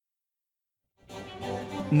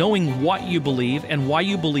Knowing what you believe and why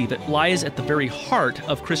you believe it lies at the very heart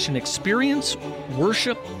of Christian experience,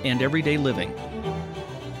 worship, and everyday living.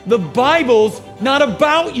 The Bible's not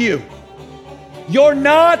about you. You're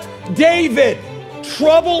not David.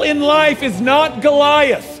 Trouble in life is not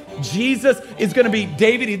Goliath. Jesus is going to be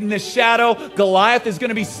David in the shadow. Goliath is going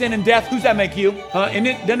to be sin and death. Who's that make you? And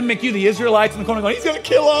it doesn't make you the Israelites in the corner going, he's going to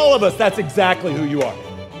kill all of us. That's exactly who you are.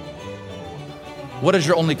 What is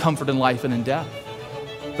your only comfort in life and in death?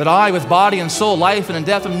 That I, with body and soul, life and in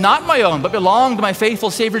death, am not my own, but belong to my faithful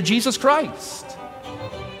Savior, Jesus Christ.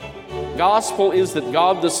 Gospel is that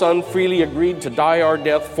God the Son freely agreed to die our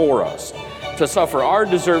death for us, to suffer our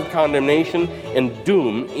deserved condemnation and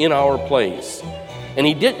doom in our place. And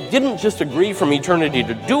he didn't just agree from eternity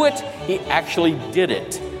to do it, he actually did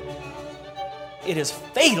it. It is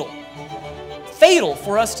fatal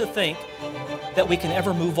for us to think that we can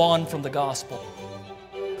ever move on from the gospel.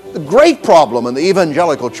 The great problem in the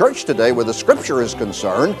evangelical church today where the Scripture is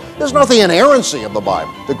concerned is not the inerrancy of the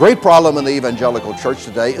Bible. The great problem in the evangelical church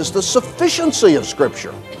today is the sufficiency of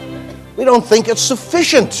Scripture. We don't think it's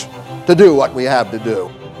sufficient to do what we have to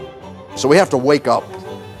do. So we have to wake up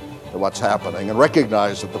to what's happening and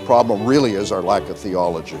recognize that the problem really is our lack of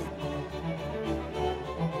theology.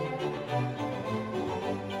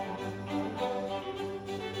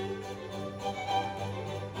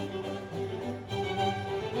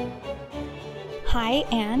 Hi,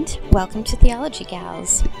 and welcome to Theology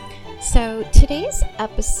Gals. So today's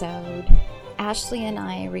episode, Ashley and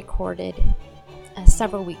I recorded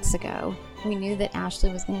several weeks ago. We knew that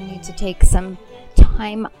Ashley was going to need to take some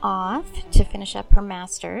time off to finish up her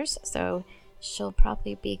master's, so she'll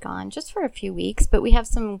probably be gone just for a few weeks, but we have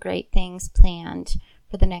some great things planned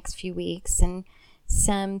for the next few weeks and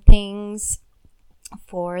some things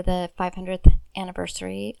for the 500th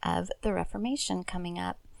anniversary of the Reformation coming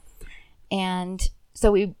up. And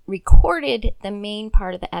so we recorded the main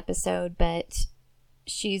part of the episode, but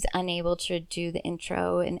she's unable to do the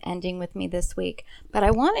intro and ending with me this week. But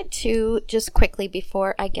I wanted to, just quickly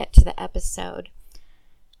before I get to the episode,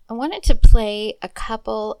 I wanted to play a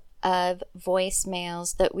couple of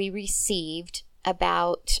voicemails that we received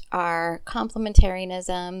about our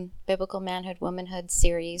complementarianism, biblical manhood, womanhood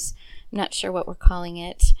series. I'm not sure what we're calling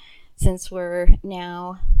it since we're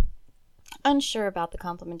now unsure about the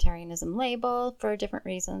complementarianism label for different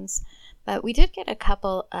reasons. But we did get a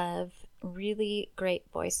couple of really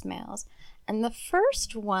great voicemails. And the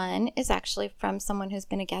first one is actually from someone who's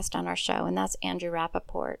been a guest on our show, and that's Andrew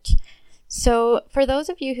Rappaport. So for those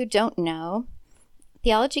of you who don't know,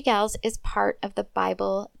 Theology Gals is part of the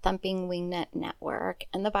Bible Thumping Wingnut Network,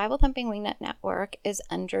 and the Bible Thumping Wingnut Network is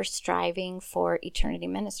under Striving for Eternity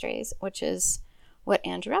Ministries, which is what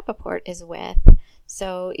Andrew Rappaport is with.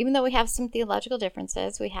 So even though we have some theological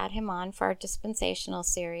differences, we had him on for our dispensational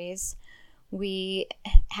series. We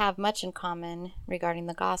have much in common regarding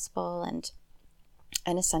the gospel and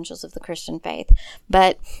essentials of the Christian faith.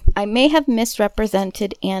 But I may have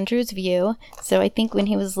misrepresented Andrew's view. So I think when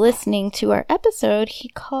he was listening to our episode, he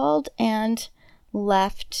called and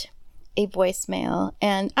left a voicemail.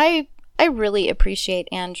 And I really appreciate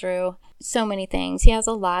Andrew. So many things. He has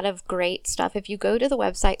a lot of great stuff. If you go to the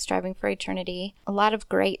website Striving for Eternity, a lot of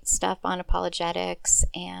great stuff on apologetics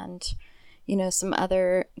and, some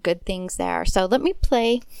other good things there. So let me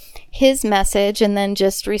play his message and then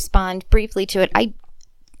just respond briefly to it.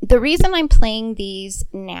 The reason I'm playing these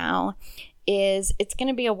now is it's going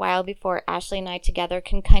to be a while before Ashley and I together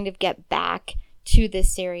can kind of get back to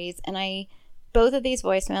this series. And both of these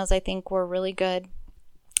voicemails I think were really good.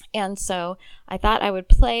 And so I thought I would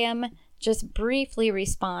play them, just briefly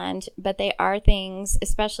respond, but they are things,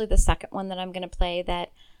 especially the second one that I'm going to play,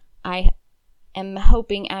 that I am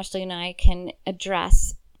hoping Ashley and I can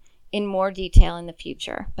address in more detail in the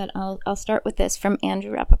future. But I'll start with this from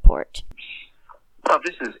Andrew Rappaport. Well,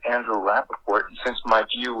 this is Andrew Rappaport, and since my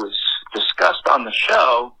view was discussed on the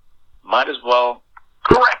show, might as well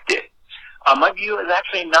correct it. My view is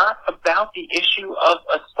actually not about the issue of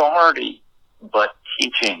authority, but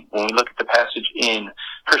teaching. When we look at the passage in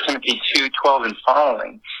 1 Timothy 2:12 and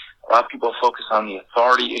following, a lot of people focus on the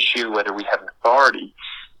authority issue, whether we have authority.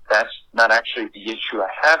 That's not actually the issue I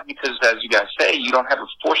have, because as you guys say, you don't have a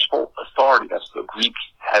forceful authority. That's the Greek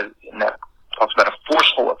has, and that talks about a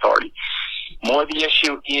forceful authority. More the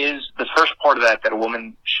issue is the first part of that a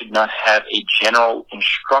woman should not have a general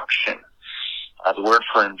instruction. The word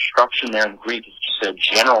for instruction there in Greek is just a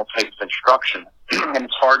general type of instruction, and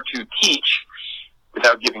it's hard to teach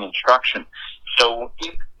without giving instruction. So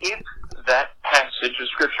if that passage of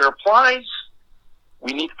Scripture applies,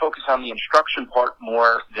 we need to focus on the instruction part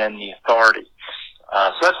more than the authority.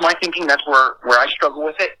 So that's my thinking. That's where I struggle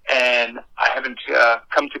with it, and I haven't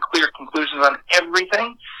come to clear conclusions on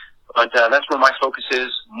everything, but that's where my focus is,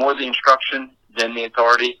 more the instruction than the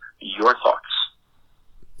authority. Your thoughts?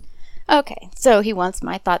 Okay, so he wants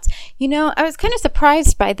my thoughts. I was kind of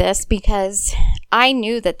surprised by this because I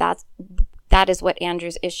knew that is what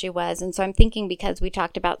Andrew's issue was, and so I'm thinking because we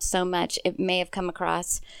talked about so much, it may have come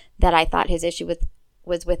across that I thought his issue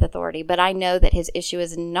was with authority, but I know that his issue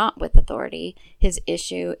is not with authority. His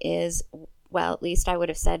issue is, well, at least I would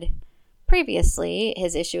have said previously,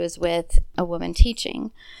 his issue is with a woman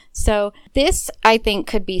teaching. So this, I think,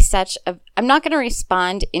 could be I'm not going to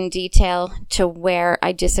respond in detail to where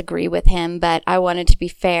I disagree with him, but I wanted to be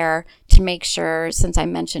fair to make sure, since I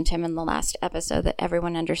mentioned him in the last episode, that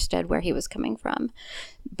everyone understood where he was coming from.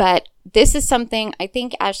 But this is something I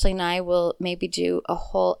think Ashley and I will maybe do a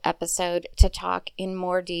whole episode to talk in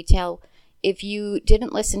more detail. If you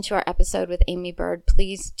didn't listen to our episode with Amy Bird,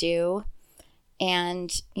 please do. And,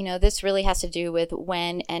 this really has to do with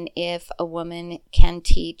when and if a woman can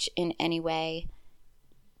teach in any way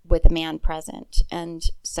with a man present. And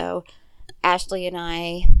so Ashley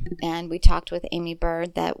and we talked with Amy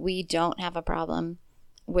Bird that we don't have a problem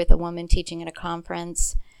with a woman teaching at a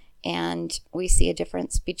conference. And we see a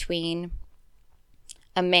difference between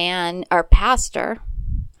a man, our pastor,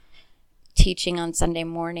 teaching on Sunday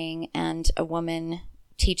morning and a woman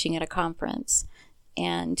teaching at a conference.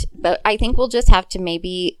 But I think we'll just have to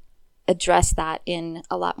maybe address that in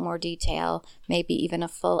a lot more detail, maybe even a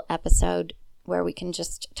full episode where we can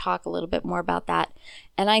just talk a little bit more about that.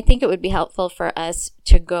 And I think it would be helpful for us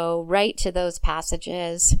to go right to those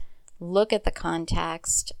passages, look at the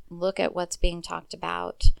context, look at what's being talked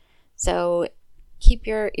about. So keep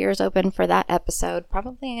your ears open for that episode,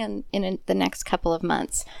 probably in the next couple of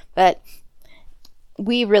months. But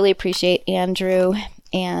we really appreciate Andrew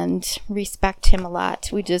and respect him a lot.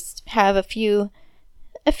 We just have a few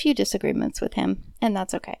disagreements with him, and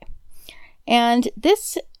that's okay. And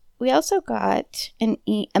we also got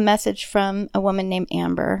a message from a woman named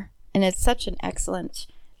Amber, and it's such an excellent,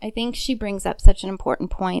 I think she brings up such an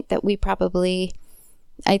important point that we probably,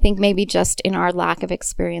 I think maybe just in our lack of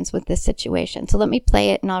experience with this situation. So let me play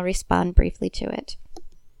it, and I'll respond briefly to it.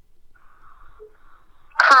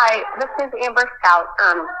 Hi, this is Amber Scout.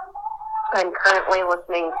 I'm currently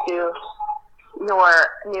listening to your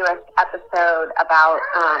newest episode about,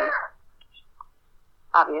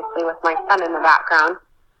 obviously with my son in the background,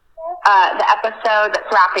 the episode that's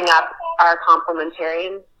wrapping up our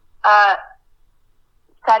complementarian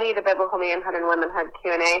study, the Biblical Manhood and Womanhood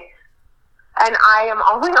Q&A. And I am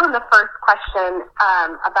only on the first question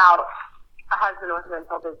about a husband with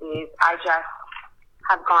mental disease. I just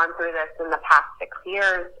have gone through this in the past 6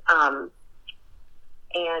 years.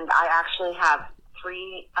 And I actually have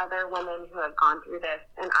 3 other women who have gone through this,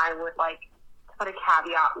 and I would like to put a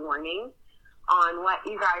caveat warning on what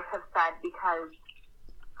you guys have said, because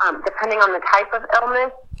depending on the type of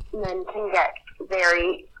illness, men can get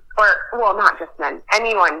not just men,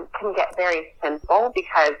 anyone can get very sinful,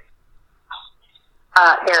 because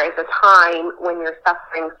there is a time when you're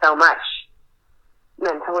suffering so much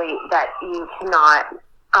mentally that you cannot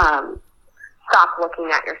stop looking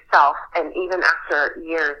at yourself. And even after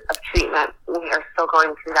years of treatment, we are still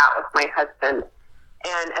going through that with my husband.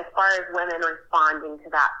 And as far as women responding to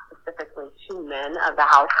that, specifically to men of the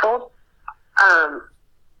household,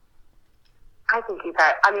 I think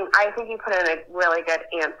you put in a really good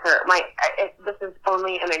answer. This is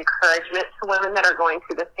only an encouragement to women that are going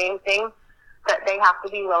through the same thing, that they have to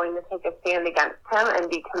be willing to take a stand against him and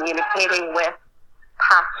be communicating with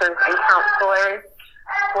pastors and counselors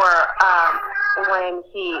for when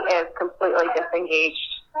he is completely disengaged.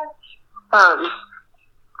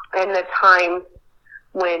 In the times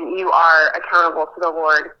when you are accountable to the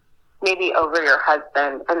Lord, maybe over your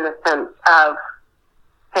husband, in the sense of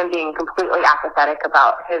him being completely apathetic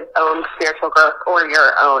about his own spiritual growth or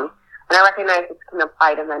your own. And I recognize this can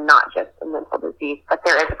apply to men, not just in mental disease, but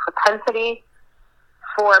there is a propensity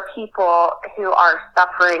for people who are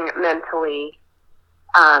suffering mentally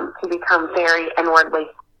to become very inwardly.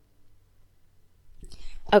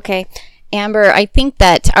 Okay. Amber, I think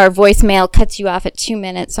that our voicemail cuts you off at 2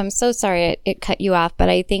 minutes, so I'm so sorry it cut you off, but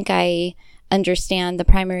I think I understand the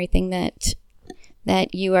primary thing that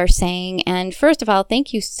you are saying. And first of all,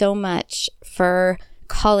 thank you so much for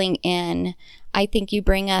calling in. I think you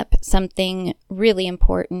bring up something really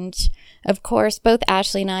important. Of course, both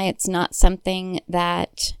Ashley and I, it's not something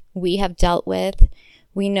that we have dealt with.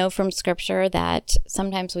 We know from Scripture that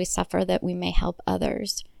sometimes we suffer that we may help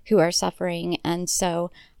others who are suffering. And so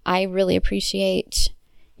I really appreciate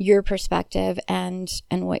your perspective and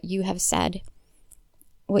what you have said.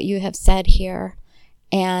 what you have said here.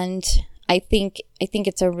 And I think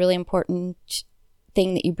it's a really important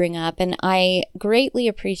thing that you bring up. And I greatly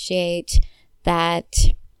appreciate that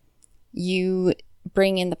you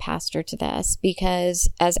bring in the pastor to this, because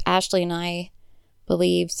as Ashley and I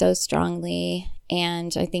believe so strongly,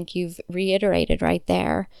 and I think you've reiterated right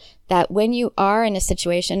there, that when you are in a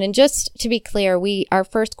situation, and just to be clear, our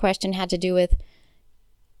first question had to do with,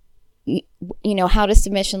 how does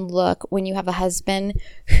submission look when you have a husband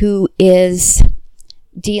who is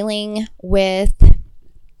dealing with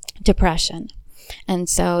depression? And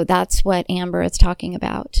so that's what Amber is talking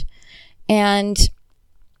about. And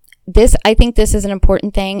I think this is an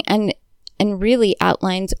important thing, and really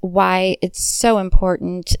outlines why it's so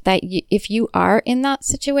important that if you are in that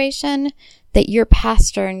situation, that your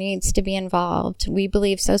pastor needs to be involved. We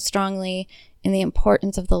believe so strongly in the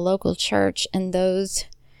importance of the local church and those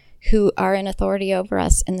who are in authority over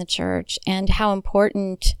us in the church, and how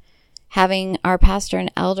important having our pastor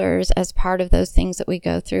and elders as part of those things that we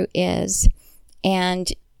go through is.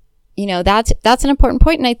 And that's an important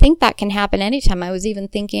point, and I think that can happen anytime. I was even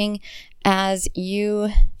thinking as you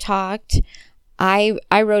talked, I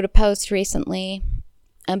wrote a post recently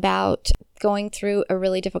about going through a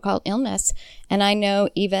really difficult illness, and I know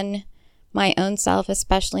even my own self,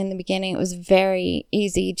 especially in the beginning, it was very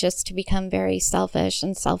easy just to become very selfish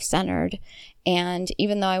and self-centered. And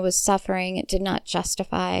even though I was suffering, it did not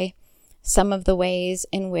justify some of the ways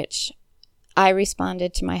in which I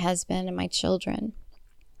responded to my husband and my children.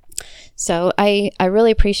 So I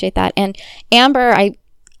really appreciate that. And Amber,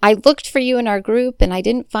 I looked for you in our group and I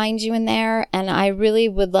didn't find you in there. And I really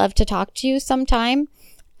would love to talk to you sometime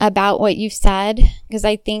about what you've said, because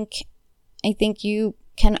I think you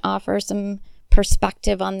can offer some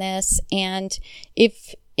perspective on this. And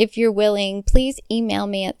if you're willing, please email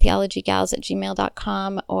me at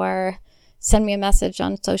theologygals@gmail.com or send me a message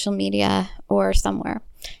on social media or somewhere.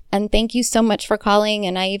 And thank you so much for calling.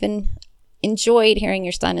 And I even enjoyed hearing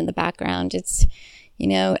your son in the background. It's,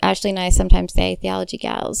 Ashley and I sometimes say Theology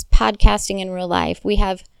Gals, podcasting in real life. We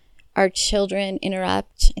have our children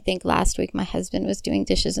interrupt. I think last week my husband was doing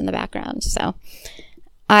dishes in the background. So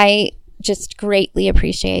I just greatly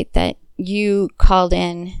appreciate that you called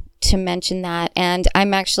in to mention that. And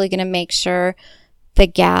I'm actually going to make sure the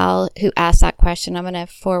gal who asked that question, I'm going to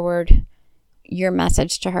forward your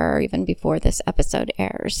message to her even before this episode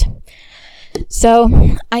airs.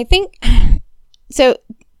 So I think,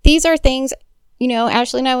 these are things,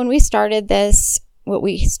 Ashley and I, when we started this, what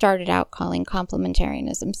we started out calling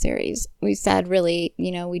complementarianism series, we said really,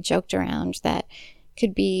 we joked around that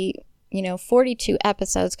could be, 42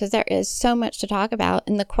 episodes, because there is so much to talk about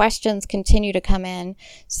and the questions continue to come in.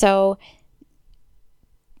 So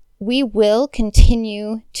we will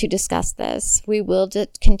continue to discuss this. We will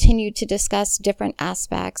continue to discuss different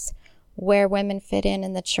aspects, where women fit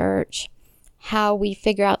in the church, how we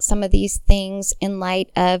figure out some of these things in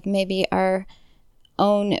light of maybe our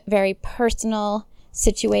own very personal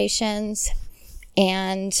situations.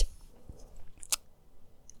 And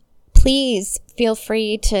please feel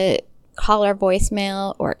free to call our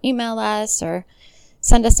voicemail or email us or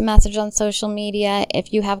send us a message on social media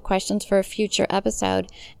if you have questions for a future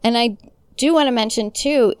episode. And I do want to mention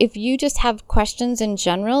too, if you just have questions in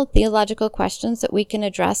general, theological questions that we can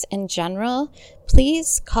address in general,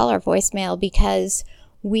 please call our voicemail, because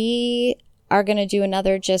we are going to do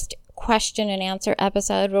another just question and answer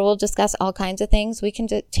episode where we'll discuss all kinds of things. We can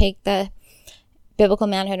take the biblical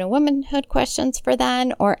manhood and womanhood questions for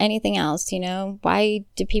then, or anything else, why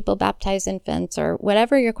do people baptize infants, or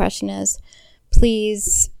whatever your question is.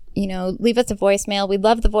 Please, leave us a voicemail. We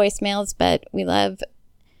love the voicemails, but we love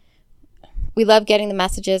getting the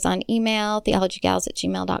messages on email,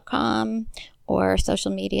 theologygals@gmail.com, or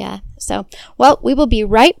social media. So, we will be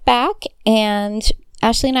right back, and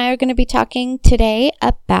Ashley and I are going to be talking today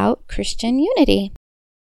about Christian unity.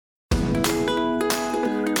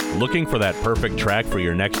 Looking for that perfect track for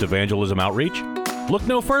your next evangelism outreach? Look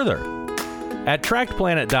no further. At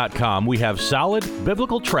TractPlanet.com, we have solid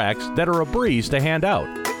biblical tracts that are a breeze to hand out.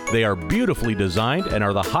 They are beautifully designed and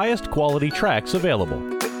are the highest quality tracts available.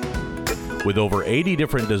 With over 80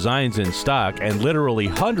 different designs in stock and literally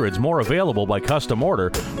hundreds more available by custom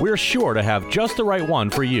order, we're sure to have just the right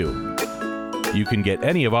one for you. You can get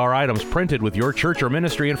any of our items printed with your church or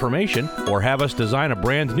ministry information, or have us design a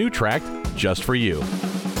brand new tract just for you.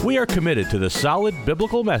 We are committed to the solid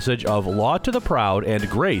biblical message of law to the proud and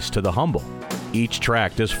grace to the humble. Each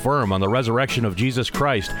tract is firm on the resurrection of Jesus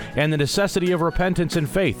Christ and the necessity of repentance and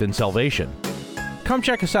faith in salvation. Come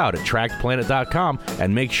check us out at TractPlanet.com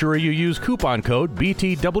and make sure you use coupon code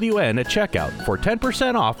BTWN at checkout for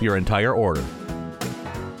 10% off your entire order.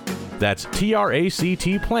 That's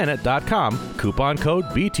tractplanet.com, coupon code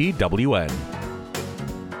BTWN.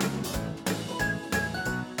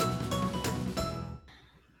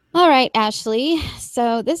 All right, Ashley.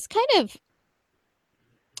 So this kind of,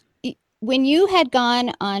 when you had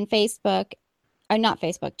gone on Facebook, or not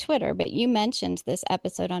Facebook, Twitter, but you mentioned this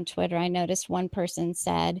episode on Twitter, I noticed one person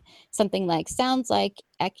said something like, sounds like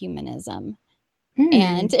ecumenism.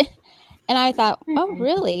 And I thought, oh,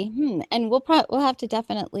 really? And we'll have to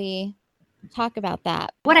definitely talk about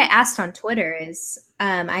that. What I asked on Twitter is,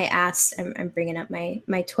 I asked, I'm bringing up my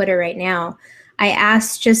Twitter right now. I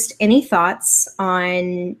asked just any thoughts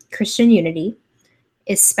on Christian unity,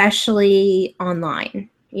 especially online.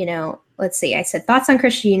 You know, let's see, I said thoughts on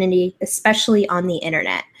Christian unity, especially on the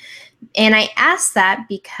internet. And I asked that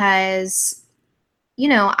because, you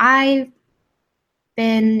know, I've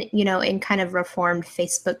been, you know, in kind of reformed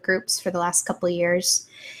Facebook groups for the last couple of years.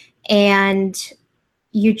 And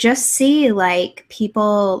you just see like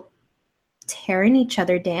people tearing each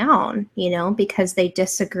other down, you know, because they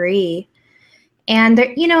disagree. And,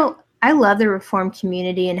 you know, I love the Reformed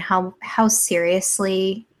community and how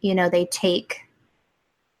seriously, you know, they take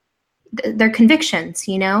their convictions,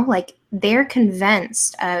 you know, like they're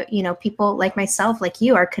convinced, you know, people like myself, like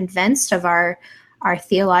you, are convinced of our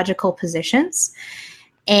theological positions.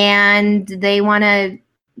 And they want to,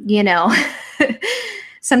 you know,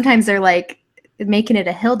 sometimes they're like making it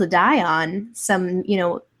a hill to die on some, you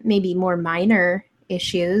know, maybe more minor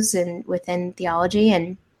issues and within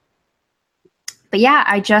theology. But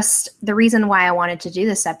yeah, the reason why I wanted to do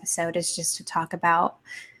this episode is just to talk about,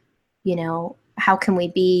 you know, how can we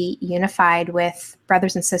be unified with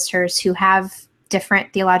brothers and sisters who have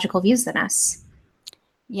different theological views than us?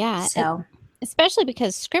 Yeah. So, especially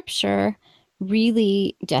because Scripture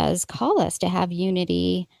really does call us to have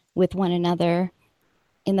unity with one another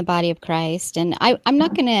in the body of Christ. And I'm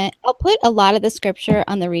not going to, I'll put a lot of the Scripture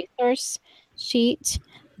on the resource sheet,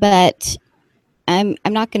 but I'm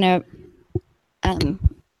not going to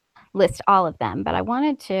list all of them, but I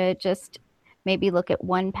wanted to just maybe look at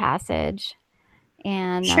one passage,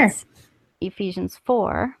 and that's Ephesians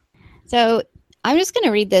 4. So I'm just going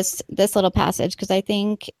to read this little passage because I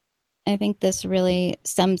think this really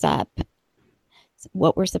sums up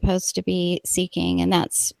what we're supposed to be seeking, and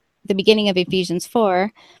that's the beginning of Ephesians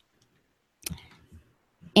 4.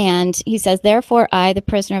 And he says, "Therefore I, the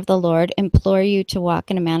prisoner of the Lord, implore you to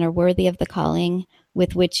walk in a manner worthy of the calling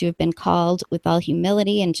with which you have been called, with all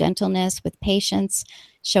humility and gentleness, with patience,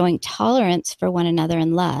 showing tolerance for one another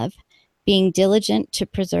in love, being diligent to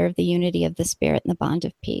preserve the unity of the Spirit in the bond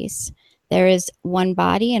of peace. There is one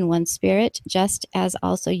body and one Spirit, just as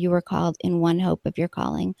also you were called in one hope of your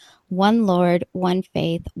calling, one Lord, one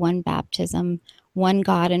faith, one baptism, one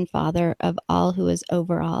God and Father of all, who is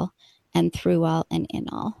over all and through all and in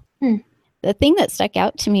all." The thing that stuck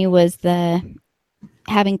out to me was the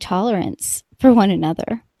having tolerance for one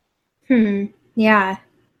another. Yeah.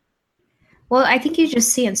 Well, I think you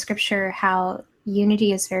just see in Scripture how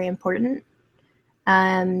unity is very important,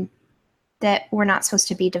 that we're not supposed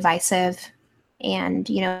to be divisive and,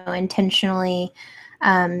 you know, intentionally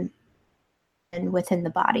and within the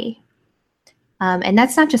body. And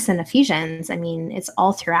that's not just in Ephesians. I mean, it's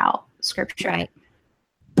all throughout Scripture. Right.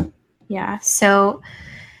 Yeah. So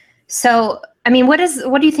I mean, what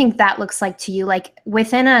do you think that looks like to you? Like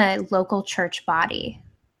within a local church body,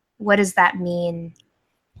 what does that mean?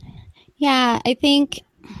 Yeah, I think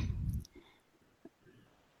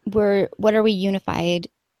what are we unified?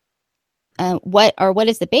 What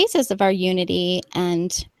is the basis of our unity,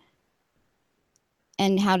 and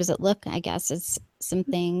how does it look? I guess is some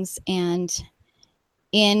things, and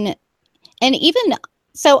even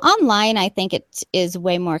so online, I think it is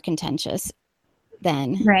way more contentious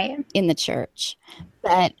than in the church.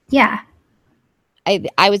 But yeah,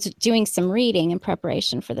 I was doing some reading in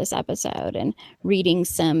preparation for this episode and reading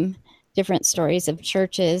some different stories of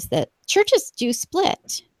churches do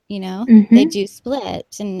split, you know, they do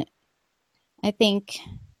split. And I think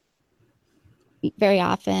very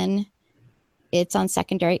often it's on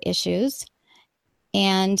secondary issues.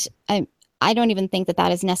 And I don't even think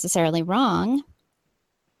that is necessarily wrong.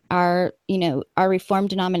 Our Reformed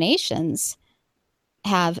denominations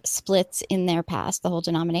have splits in their past, the whole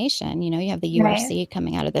denomination. You know, you have the URC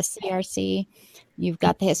coming out of the CRC. You've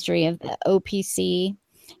got the history of the OPC.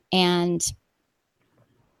 And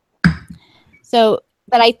so,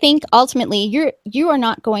 but I think ultimately you are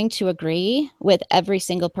not going to agree with every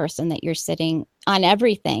single person that you're sitting on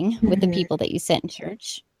everything with the people that you sit in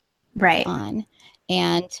church on.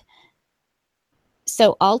 And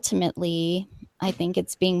so ultimately, I think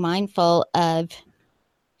it's being mindful of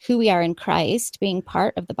who we are in Christ, being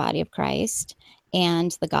part of the body of Christ,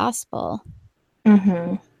 and the gospel.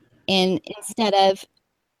 Mm-hmm. And instead of,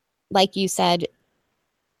 like you said,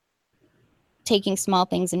 taking small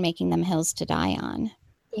things and making them hills to die on.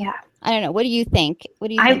 Yeah. I don't know. What do you think? What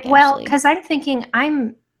do you think, Well, Ashley? because I'm thinking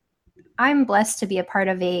I'm blessed to be a part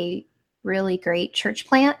of a really great church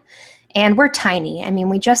plant, and we're tiny. I mean,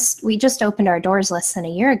 we just opened our doors less than a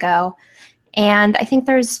year ago, and I think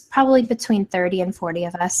there's probably between 30 and 40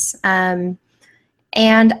 of us. And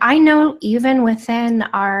I know even within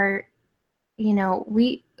our,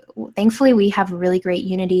 thankfully we have really great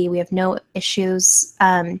unity. We have no issues.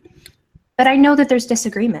 But I know that there's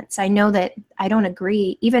disagreements. I know that I don't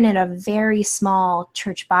agree. Even in a very small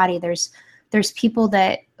church body, there's people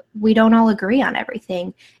that we don't all agree on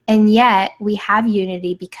everything. And yet we have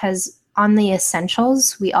unity because on the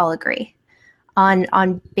essentials, we all agree.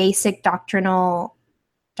 On basic doctrinal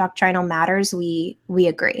matters, we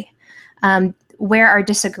agree. Where our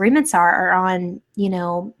disagreements are on,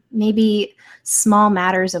 maybe small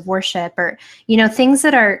matters of worship or, things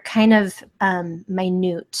that are kind of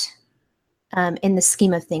minute. In the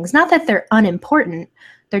scheme of things. Not that they're unimportant,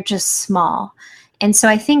 they're just small. And so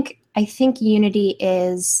I think unity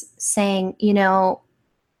is saying,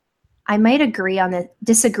 I might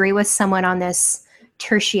disagree with someone on this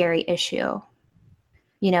tertiary issue,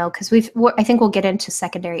 because I think we'll get into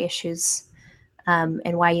secondary issues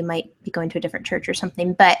and why you might be going to a different church or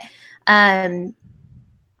something, but on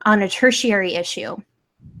a tertiary issue.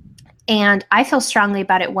 And I feel strongly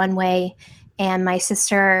about it one way, and my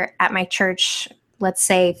sister at my church, let's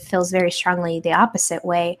say, feels very strongly the opposite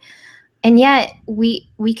way. And yet we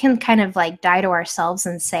can kind of like die to ourselves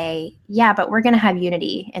and say, yeah, but we're going to have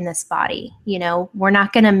unity in this body. We're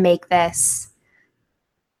not going to make this,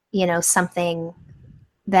 something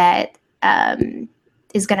that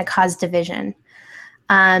is going to cause division.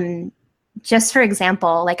 Just for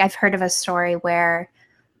example, like I've heard of a story where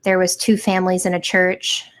there was two families in a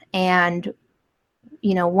church, and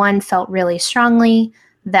one felt really strongly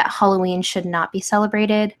that Halloween should not be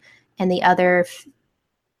celebrated, and the other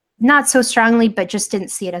not so strongly, but just didn't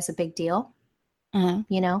see it as a big deal.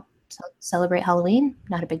 So celebrate Halloween,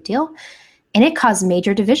 not a big deal. And it caused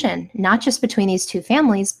major division, not just between these two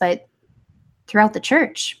families, but throughout the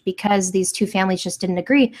church, because these two families just didn't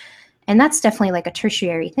agree. And that's definitely like a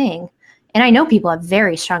tertiary thing. And I know people have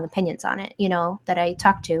very strong opinions on it, that I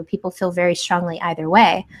talk to. People feel very strongly either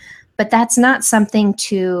way. But that's not something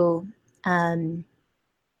to,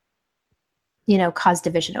 cause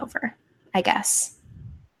division over, I guess.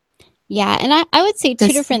 Yeah, and I would say two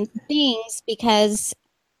different things, because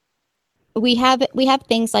we have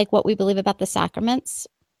things like what we believe about the sacraments,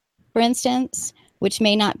 for instance, which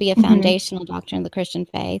may not be a foundational doctrine of the Christian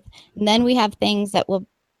faith. And then we have things that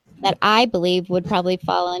I believe would probably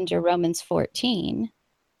fall under Romans 14,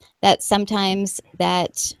 that sometimes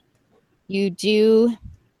that you do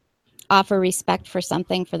offer respect for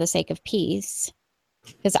something for the sake of peace.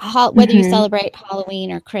 Because whether you celebrate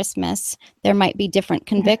Halloween or Christmas, there might be different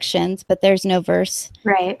convictions, but there's no verse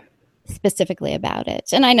specifically about it.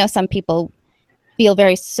 And I know some people feel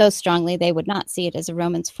so strongly they would not see it as a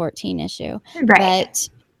Romans 14 issue. Right. But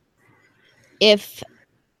if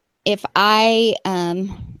I,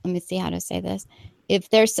 let me see how to say this.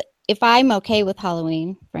 If I'm okay with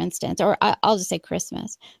Halloween, for instance, or I'll just say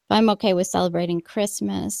Christmas, if I'm okay with celebrating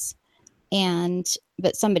Christmas,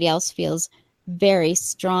 but somebody else feels very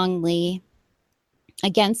strongly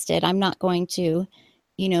against it, I'm not going to,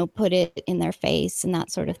 put it in their face and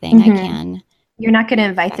that sort of thing. You're not going to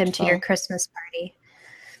invite them to your Christmas party.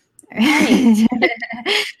 Right.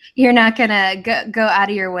 You're not going to go out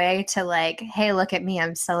of your way to like, hey, look at me,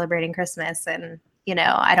 I'm celebrating Christmas, and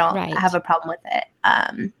I don't have a problem with it.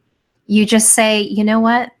 You just say, you know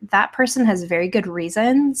what, that person has very good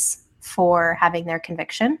reasons for having their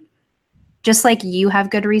conviction. Just like you have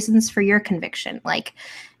good reasons for your conviction. Like,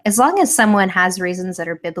 as long as someone has reasons that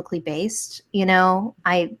are biblically based, I'm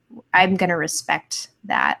going to respect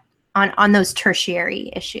that on those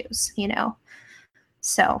tertiary issues,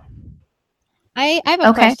 So I have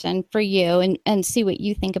a question for you and see what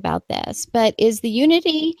you think about this. But is the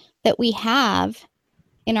unity that we have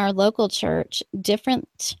in our local church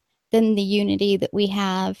different than the unity that we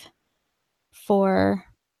have for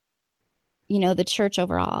the church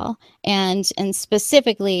overall, and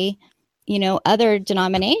specifically, other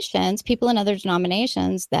denominations, people in other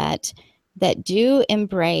denominations that do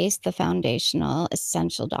embrace the foundational,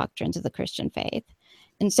 essential doctrines of the Christian faith?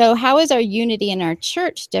 And so how is our unity in our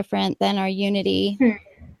church different than our unity?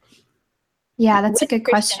 Yeah, that's a good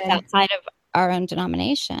question. Outside of our own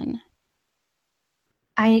denomination.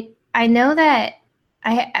 I know that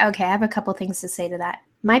I have a couple things to say to that.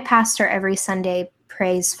 My pastor every Sunday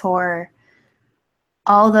prays for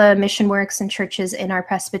all the mission works and churches in our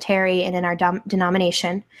presbytery and in our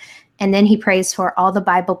denomination. And then he prays for all the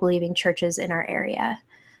Bible believing churches in our area.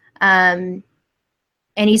 And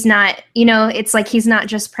he's not, it's like he's not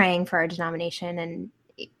just praying for our denomination. And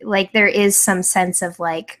like there is some sense of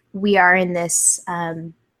like we are in this,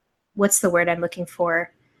 what's the word I'm looking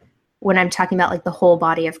for when I'm talking about like the whole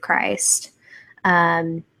body of Christ?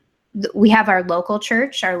 We have our local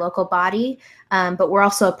church, our local body, but we're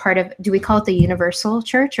also a part of, do we call it the Universal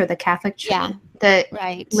Church or the Catholic Church? Yeah, the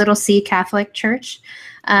right. Little C Catholic Church.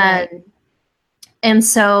 Right. And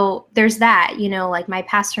so there's that, like my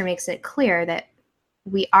pastor makes it clear that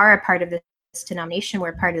we are a part of this denomination,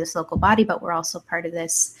 we're part of this local body, but we're also part of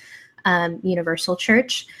this Universal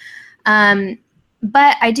Church. But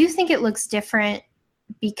I do think it looks different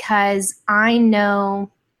because I know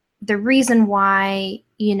the reason why,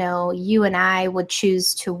 you and I would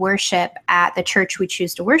choose to worship at the church we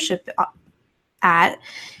choose to worship at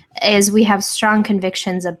is we have strong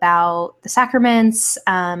convictions about the sacraments,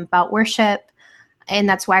 about worship, and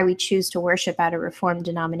that's why we choose to worship at a Reformed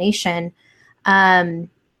denomination. And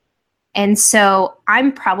so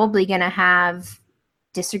I'm probably going to have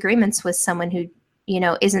disagreements with someone who,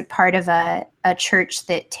 isn't part of a church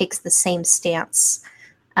that takes the same stance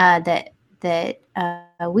that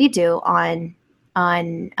we do on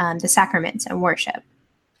the sacraments and worship.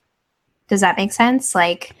 Does that make sense?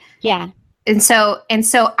 Like, yeah. And so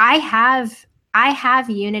I have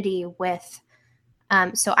unity with.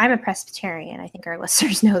 So I'm a Presbyterian. I think our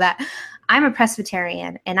listeners know that. I'm a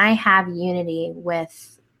Presbyterian, and I have unity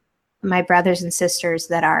with my brothers and sisters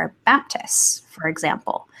that are Baptists, for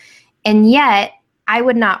example. And yet, I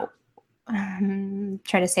would not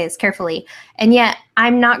try to say this carefully. And yet,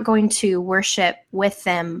 I'm not going to worship with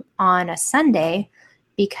them on a Sunday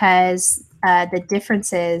because the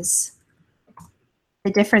differences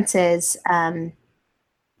that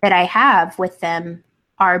I have with them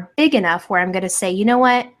are big enough where I'm going to say, you know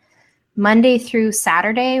what? Monday through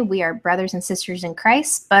Saturday, we are brothers and sisters in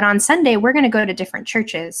Christ. But on Sunday, we're going to go to different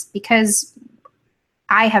churches because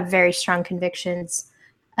I have very strong convictions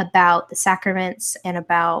about the sacraments and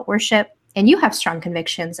about worship. And you have strong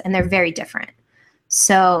convictions, and they're very different.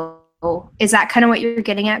 So is that kind of what you're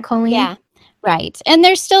getting at, Colleen? Yeah, right. And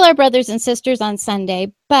there's still our brothers and sisters on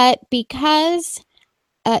Sunday, but because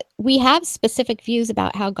we have specific views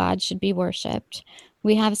about how God should be worshiped,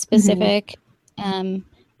 we have specific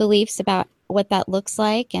beliefs about what that looks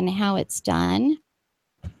like and how it's done.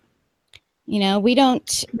 We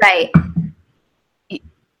don't... Right.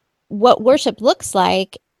 What worship looks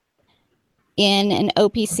like in an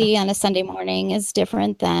OPC on a Sunday morning is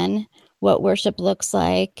different than what worship looks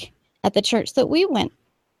like at the church that we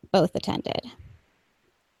both attended.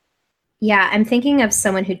 Yeah, I'm thinking of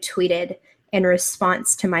someone who tweeted in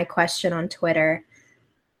response to my question on Twitter.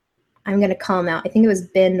 I'm going to call him out. I think it was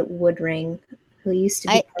Ben Woodring, who used to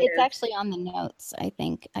be it's actually on the notes. I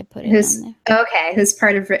think I put it on there. Okay, who's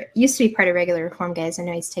used to be part of Regular Reform Guys. I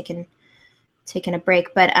know he's taken a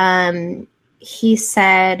break, but he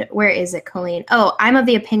said, where is it, Colleen? Oh, I'm of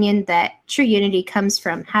the opinion that true unity comes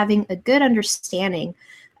from having a good understanding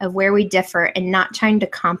of where we differ and not trying to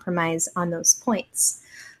compromise on those points.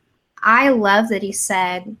 I love that he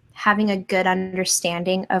said having a good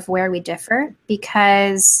understanding of where we differ,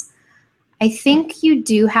 because I think you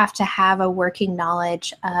do have to have a working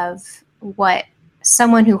knowledge of what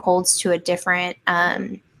someone who holds to a different,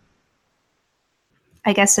 a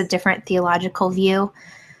different theological view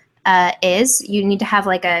is. You need to have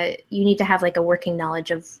like a working knowledge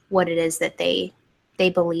of what it is that they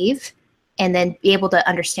believe, and then be able to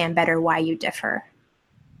understand better why you differ.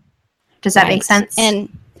 Does that make sense? And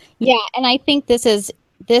I think this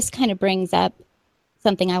kind of brings up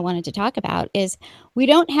something I wanted to talk about is we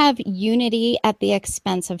don't have unity at the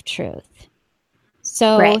expense of truth.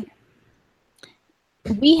 So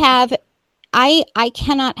we have, I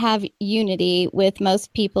cannot have unity with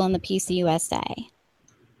most people in the PCUSA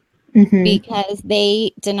because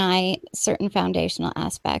they deny certain foundational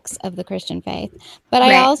aspects of the Christian faith. But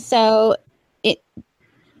I also,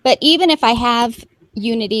 but even if I have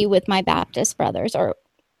unity with my Baptist brothers, or,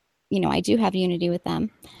 I do have unity with them,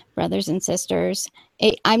 brothers and sisters,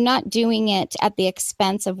 I'm not doing it at the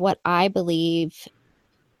expense of what I believe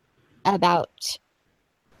about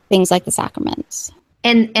things like the sacraments.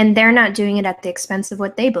 And they're not doing it at the expense of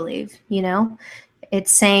what they believe,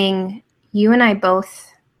 It's saying you and I both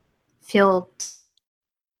feel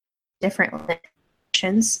different.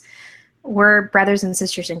 We're brothers and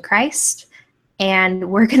sisters in Christ, and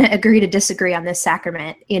we're going to agree to disagree on this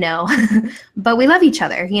sacrament, but we love each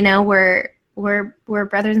other, we're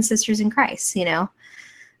brothers and sisters in Christ,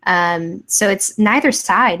 so it's neither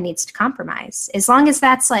side needs to compromise, as long as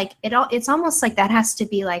that's like it's almost like that has to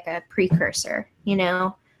be like a precursor,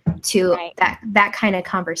 to Right. that kind of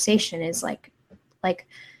conversation is like,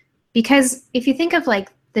 because if you think of like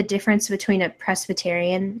the difference between a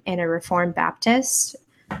Presbyterian and a Reformed Baptist,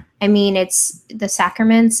 I mean, it's the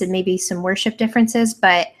sacraments and maybe some worship differences,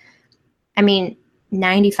 but I mean,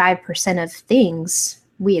 95% of things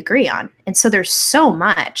we agree on. And so there's so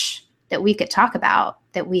much that we could talk about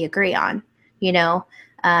that we agree on,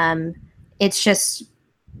 it's just,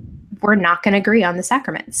 we're not going to agree on the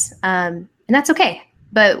sacraments. And that's okay,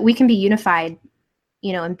 but we can be unified,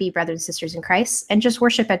 and be brothers and sisters in Christ and just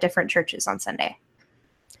worship at different churches on Sunday.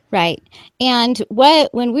 Right. And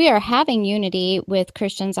when we are having unity with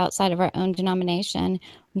Christians outside of our own denomination,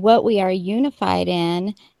 what we are unified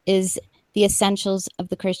in is the essentials of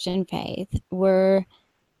the Christian faith. We're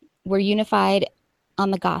unified on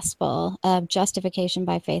the gospel of justification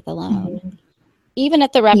by faith alone. Mm-hmm. Even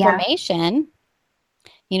at the Reformation,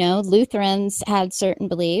 Lutherans had certain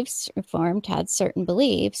beliefs, Reformed had certain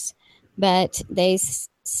beliefs, but they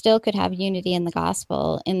still could have unity in the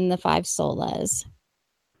gospel in the 5 solas.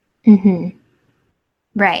 Mm-hmm.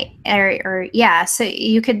 Right. Or yeah. So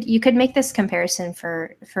you could make this comparison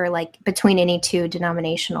for like between any 2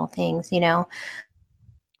 denominational things,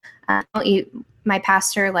 my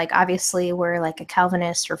pastor, like obviously we're like a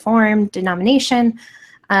Calvinist Reformed denomination.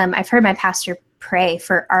 I've heard my pastor pray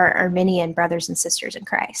for our Arminian brothers and sisters in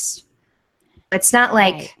Christ. It's not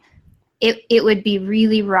like Right. it would be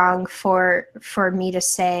really wrong for me to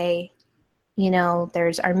say,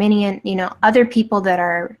 there's Arminian, other people that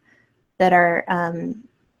are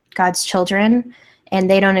God's children, and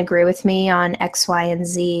they don't agree with me on X, Y, and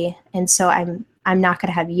Z, and so I'm not going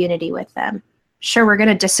to have unity with them. Sure, we're going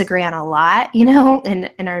to disagree on a lot, an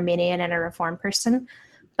Arminian and a Reformed person,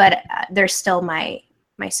 but they're still my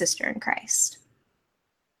sister in Christ.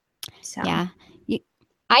 So. Yeah.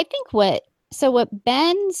 I think what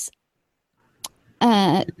Ben's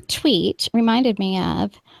tweet reminded me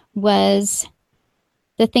of was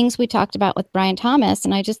the things we talked about with Brian Thomas,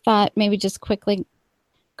 and I just thought maybe just quickly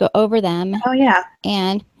go over them. Oh yeah.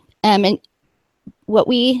 And what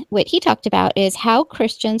he talked about is how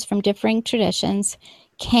Christians from differing traditions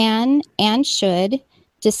can and should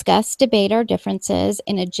discuss, debate our differences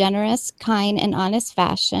in a generous, kind, and honest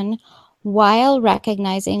fashion, while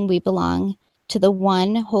recognizing we belong to the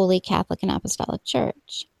one holy Catholic and Apostolic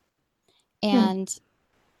Church. And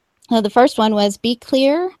the first one was, be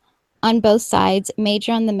clear on both sides,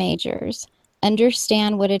 major on the majors,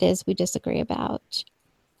 understand what it is we disagree about.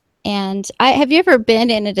 And have you ever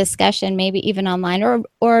been in a discussion, maybe even online,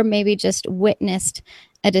 or maybe just witnessed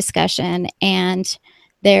a discussion and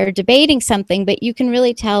they're debating something, but you can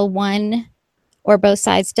really tell one or both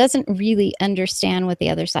sides doesn't really understand what the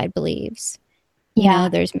other side believes.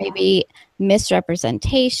 There's maybe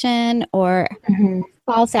misrepresentation or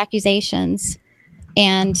false accusations.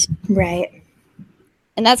 And right.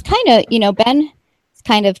 And that's kind of, Ben is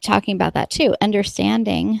kind of talking about that too,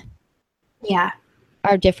 understanding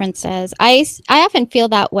our differences. I often feel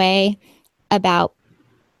that way about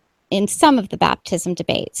in some of the baptism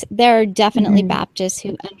debates. There are definitely Baptists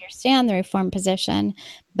who understand the Reformed position,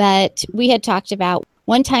 but we had talked about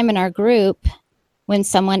one time in our group when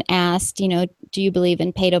someone asked, do you believe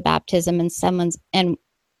in paedobaptism? And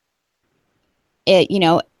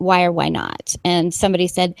why or why not? And somebody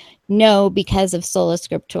said, no, because of sola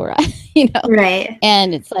scriptura, Right.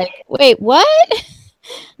 And it's like, wait, what?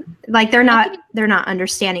 Like they're not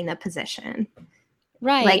understanding the position.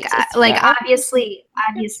 Right. Obviously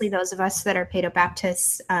those of us that are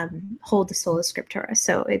paedobaptists hold the sola scriptura.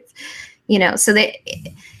 So it's, so they,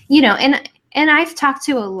 and I've talked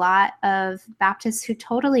to a lot of Baptists who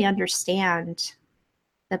totally understand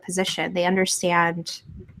the position. They understand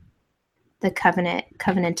the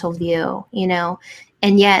covenantal view,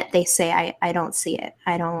 and yet they say, I don't see it.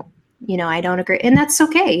 I don't agree. And that's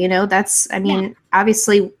okay.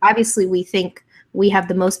 Obviously we think we have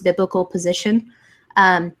the most biblical position.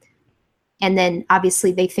 And then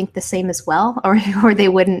obviously they think the same as well, or they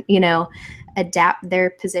wouldn't, adapt their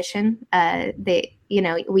position.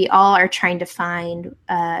 We all are trying to find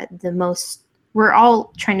we're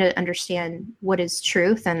all trying to understand what is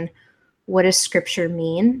truth and what does scripture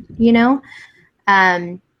mean,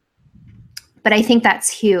 but I think that's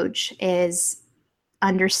huge, is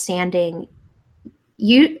understanding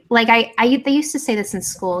they used to say this in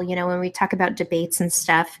school, when we talk about debates and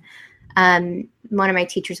stuff. One of my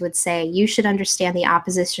teachers would say, you should understand the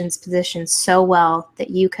opposition's position so well that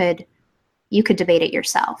you could debate it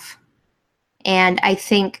yourself. And I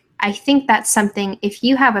think that's something, if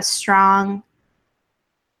you have a strong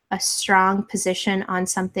position on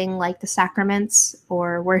something like the sacraments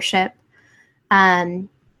or worship,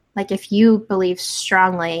 like if you believe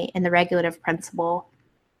strongly in the regulative principle,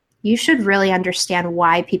 you should really understand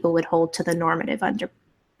why people would hold to the normative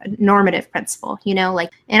principle,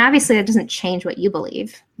 like, and obviously that doesn't change what you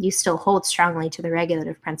believe. You still hold strongly to the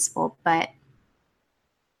regulative principle, but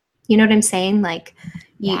you know what I'm saying? Like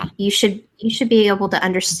you should be able to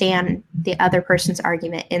understand the other person's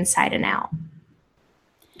argument inside and out.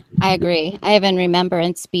 I agree. I even remember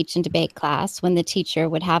in speech and debate class when the teacher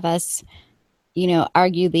would have us,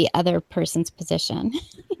 argue the other person's position.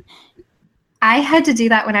 I had to do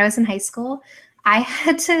that when I was in high school.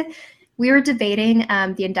 We were debating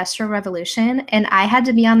the Industrial Revolution, and I had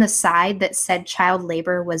to be on the side that said child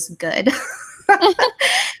labor was good.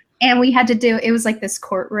 And we had to it was like this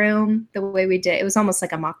courtroom, the way we did it was almost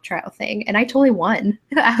like a mock trial thing. And I totally won.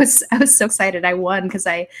 I was so excited I won because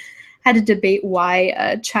I had to debate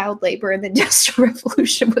why child labor in the Industrial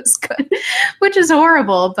Revolution was good, which is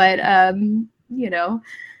horrible. But,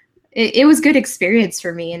 it was good experience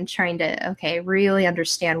for me in trying to, really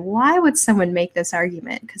understand why would someone make this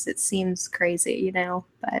argument? Because it seems crazy,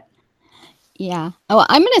 but. Yeah. Oh,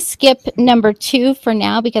 I'm going to skip number 2 for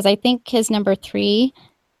now because I think his number 3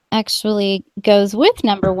 actually goes with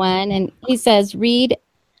number 1. And he says, read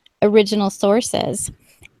original sources.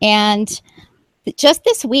 And just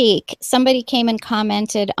this week, somebody came and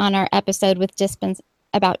commented on our episode with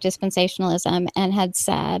about dispensationalism and had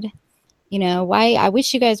said, why I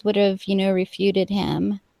wish you guys would have, refuted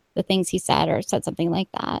him, the things he said, or said something like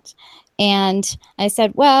that. And I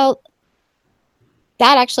said, well,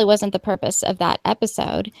 that actually wasn't the purpose of that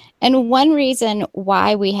episode. And one reason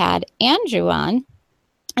why we had Andrew on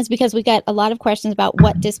is because we got a lot of questions about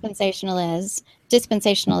what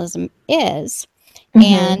dispensationalism is. Mm-hmm.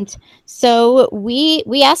 And so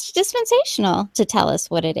we asked Dispensational to tell us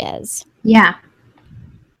what it is. Yeah.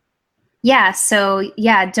 Yeah. So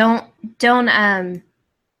don't I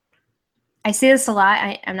see this a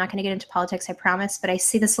lot. I'm not going to get into politics, I promise, but I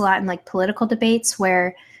see this a lot in like political debates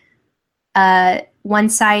where one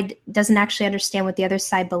side doesn't actually understand what the other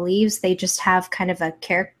side believes. They just have kind of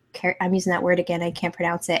I'm using that word again, I can't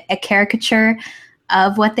pronounce it, a caricature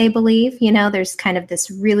of what they believe. There's kind of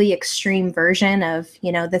this really extreme version of,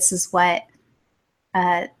 this is what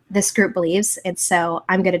this group believes. And so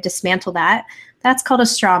I'm going to dismantle that. That's called a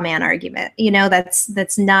straw man argument.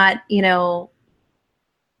 That's not,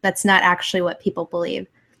 that's not actually what people believe.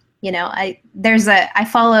 I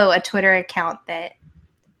follow a Twitter account that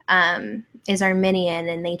is Arminian,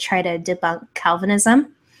 and they try to debunk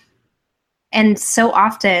Calvinism. And so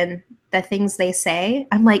often the things they say,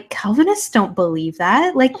 I'm like, Calvinists don't believe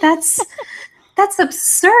that. Like that's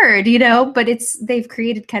absurd, but they've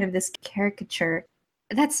created kind of this caricature.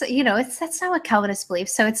 That's not what Calvinists believe.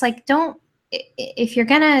 So it's like, if you're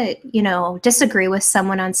gonna, disagree with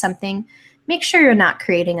someone on something, make sure you're not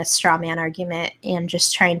creating a straw man argument and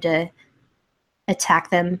just trying to attack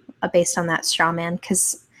them based on that straw man,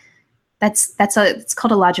 because it's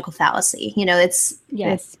called a logical fallacy.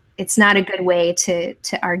 It's not a good way to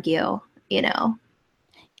argue, And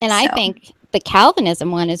I think the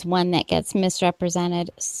Calvinism one is one that gets misrepresented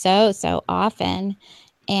so often.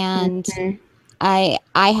 And mm-hmm. I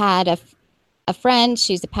had a friend,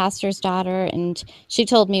 she's a pastor's daughter, and she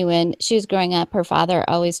told me when she was growing up, her father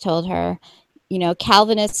always told her,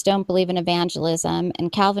 Calvinists don't believe in evangelism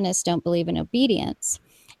and Calvinists don't believe in obedience.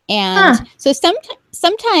 And so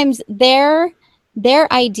sometimes their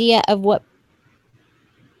idea of what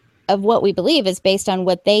we believe is based on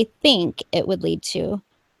what they think it would lead to.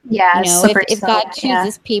 Yeah. If God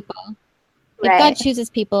chooses people, if God chooses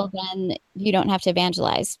people, then you don't have to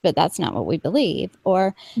evangelize, but that's not what we believe.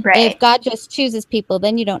 Or if God just chooses people,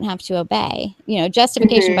 then you don't have to obey.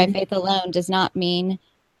 Justification by faith alone does not mean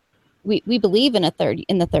we believe in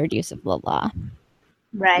the third use of the law.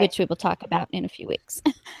 Right. Which we will talk about in a few weeks.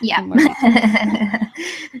 Yeah.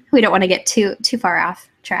 We don't want to get too far off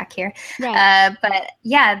track here. Right. But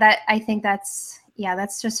yeah, I think that's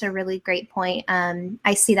just a really great point.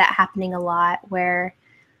 I see that happening a lot where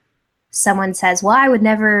someone says, well, I would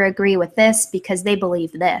never agree with this because they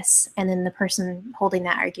believe this. And then the person holding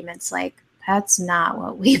that argument's like, that's not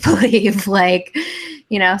what we believe.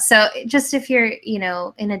 So just if you're,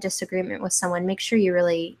 in a disagreement with someone, make sure you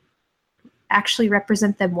really actually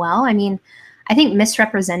represent them well. I mean, I think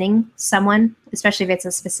misrepresenting someone, especially if it's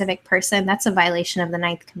a specific person, that's a violation of the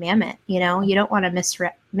 9th commandment. You know, you don't want to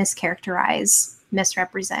mischaracterize,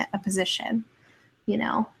 misrepresent a position, you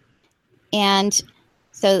know. And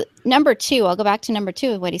so number 2, I'll go back to number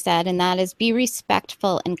 2 of what he said, and that is be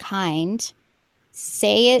respectful and kind.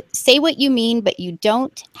 Say what you mean, but you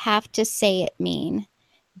don't have to say it mean.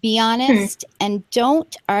 Be honest and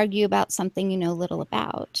don't argue about something you know little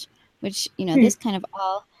about, which, you know, this kind of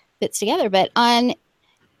all fits together. But on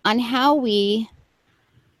how we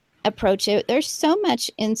approach it, there's so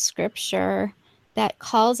much in Scripture that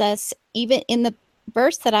calls us, even in the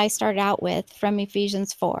verse that I started out with from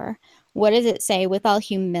Ephesians 4, what does it say? With all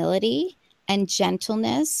humility and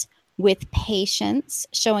gentleness, with patience,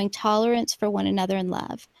 showing tolerance for one another in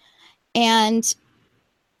love. And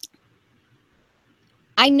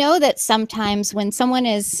I know that sometimes when someone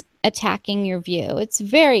is attacking your view, it's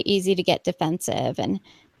very easy to get defensive and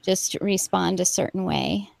just respond a certain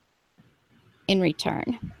way in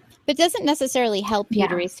return. But it doesn't necessarily help you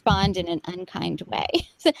to respond in an unkind way.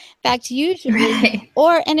 In fact, usually,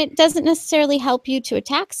 and it doesn't necessarily help you to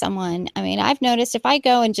attack someone. I mean, I've noticed if I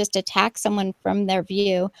go and just attack someone from their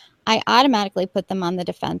view, I automatically put them on the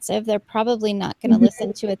defensive. They're probably not going to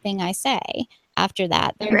listen to a thing I say after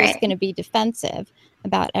that. They're just going to be defensive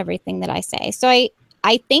about everything that I say. So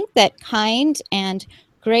I think that kind and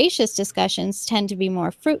gracious discussions tend to be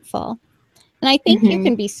more fruitful. And I think you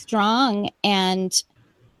can be strong, and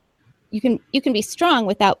you can be strong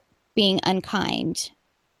without being unkind.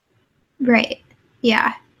 Right.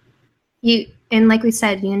 Yeah. And like we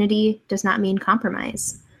said, unity does not mean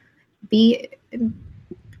compromise.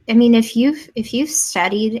 I mean, if you've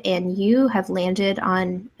studied and you have landed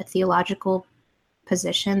on a theological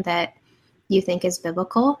position that you think is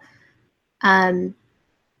biblical,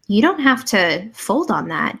 you don't have to fold on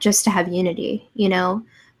that just to have unity, you know.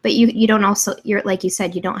 But you don't also, you're like you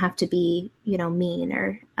said, you don't have to be, you know, mean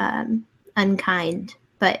or unkind.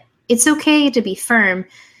 But it's okay to be firm.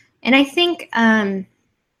 And I think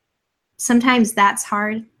sometimes that's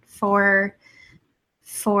hard for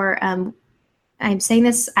I'm saying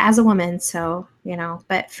this as a woman, so, you know,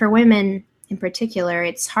 but for women in particular,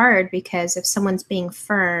 it's hard because if someone's being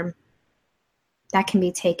firm, that can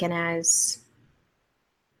be taken as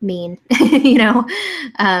mean, you know.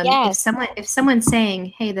 If someone's saying,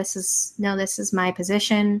 hey, this is my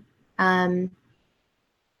position, and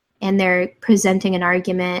they're presenting an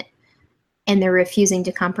argument and they're refusing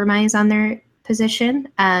to compromise on their position,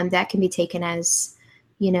 that can be taken as,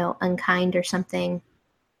 you know, unkind or something.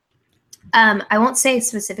 I won't say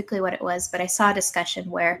specifically what it was, but I saw a discussion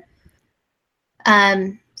where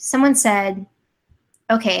someone said,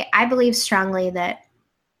 okay, I believe strongly that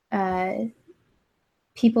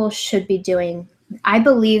people should be doing, I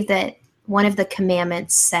believe that one of the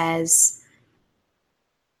commandments says,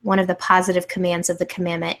 one of the positive commands of the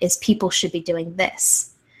commandment is people should be doing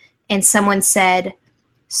this. And someone said,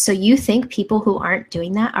 so you think people who aren't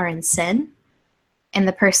doing that are in sin? And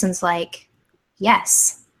the person's like,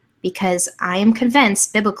 yes. Because I am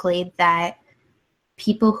convinced biblically that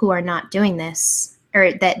people who are not doing this,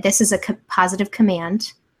 or that this is a positive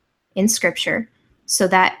command in Scripture, so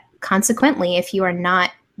that consequently, if you are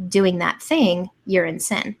not doing that thing, you're in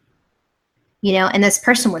sin. You know, and this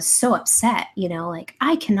person was so upset, you know, like,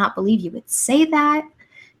 I cannot believe you would say that,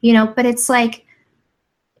 you know, but it's like,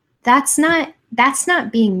 that's not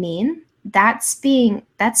being mean. That's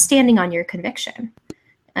standing on your conviction.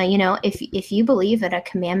 You know, if you believe that a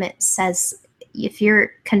commandment says, if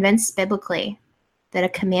you're convinced biblically that a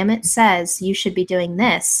commandment says you should be doing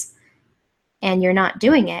this and you're not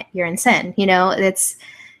doing it, you're in sin. You know,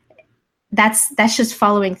 that's just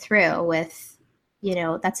following through with, you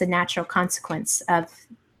know, that's a natural consequence of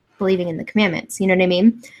believing in the commandments. You know what I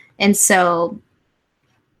mean? And so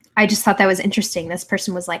I just thought that was interesting. This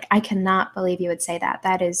person was like, I cannot believe you would say that.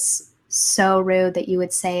 That is so rude that you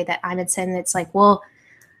would say that I'm in sin. And it's like, well,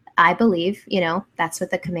 I believe, you know, that's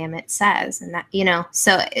what the commandment says. And that, you know,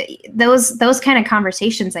 so those kind of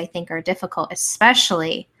conversations I think are difficult,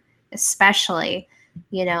 especially,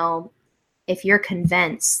 you know, if you're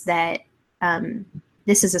convinced that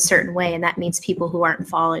this is a certain way and that means people who aren't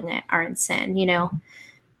following it are in sin, you know.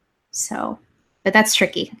 So, but that's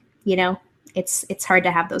tricky, you know, it's hard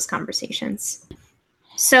to have those conversations.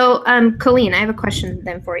 So, Colleen, I have a question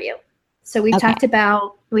then for you. So we've talked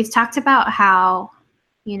about how,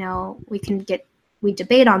 you know, we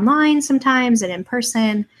debate online sometimes and in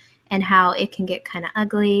person, and how it can get kind of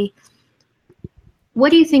ugly. What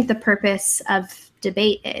do you think the purpose of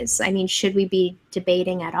debate is? I mean, should we be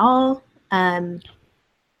debating at all?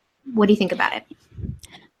 What do you think about it?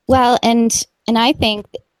 Well, and I think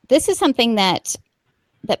this is something that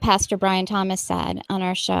Pastor Brian Thomas said on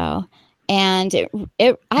our show. And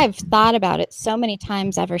I've thought about it so many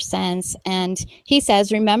times ever since. And he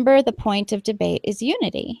says, remember, the point of debate is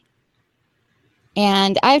unity.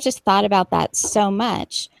 And I've just thought about that so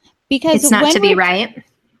much, because it's not to be right.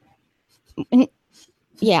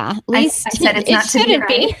 Yeah, at least I said it's not to be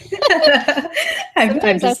right.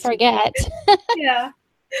 Sometimes I forget. Yeah.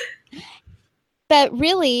 But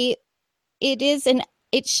really,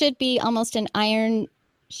 it should be almost an iron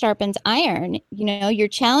sharpens iron. You know, you're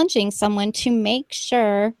challenging someone to make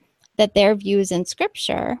sure that their view is in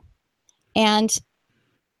Scripture. And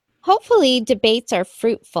hopefully debates are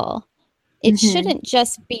fruitful. It shouldn't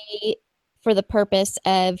just be for the purpose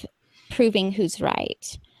of proving who's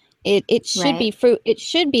right. It should be it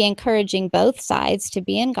should be encouraging both sides to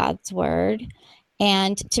be in God's word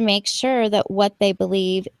and to make sure that what they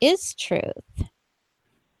believe is truth.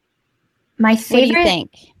 What do you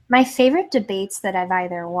think? My favorite debates that I've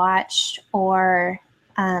either watched or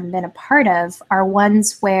been a part of are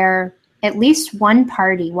ones where at least one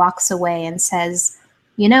party walks away and says,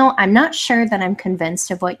 you know, I'm not sure that I'm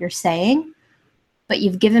convinced of what you're saying, but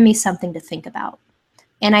you've given me something to think about.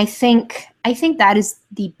 And I think that is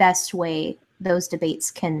the best way those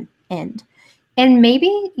debates can end. And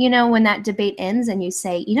maybe, you know, when that debate ends and you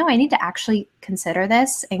say, you know, I need to actually consider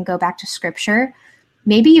this and go back to Scripture,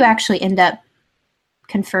 maybe you actually end up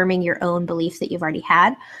confirming your own belief that you've already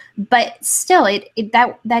had. But still,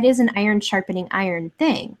 that is an iron sharpening iron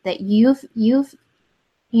thing, that you've you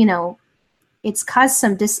know, it's caused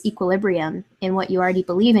some disequilibrium in what you already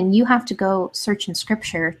believe, and you have to go search in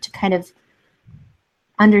Scripture to kind of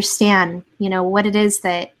understand, you know, what it is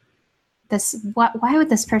that why would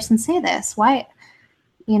this person say this? Why,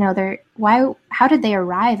 you know, how did they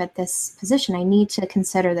arrive at this position? I need to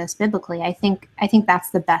consider this biblically. I think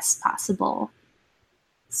that's the best possible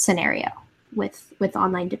scenario with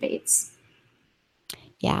online debates.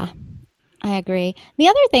 Yeah, I agree. The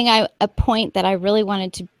other thing, a point that I really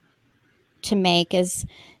wanted to make is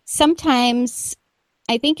sometimes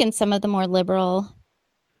I think in some of the more liberal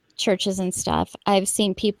churches and stuff, I've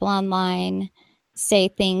seen people online say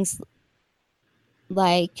things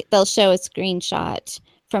like they'll show a screenshot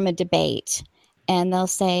from a debate and they'll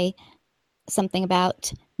say something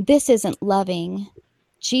about, this isn't loving.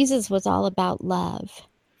 Jesus was all about love.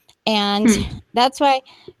 And that's why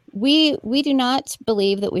we do not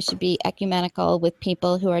believe that we should be ecumenical with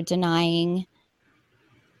people who are denying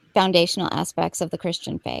foundational aspects of the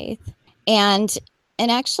Christian faith. And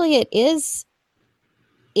actually it is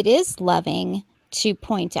loving to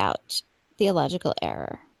point out theological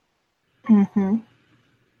error.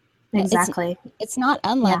 Exactly. It's not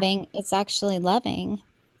unloving, it's actually loving.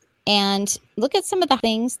 And look at some of the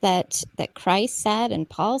things that Christ said and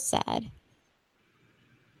Paul said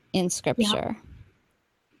in Scripture.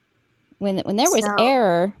 When there was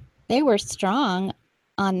error, they were strong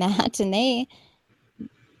on that, and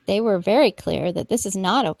they were very clear that this is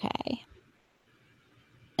not okay.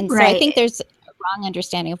 And so I think there's a wrong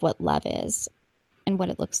understanding of what love is and what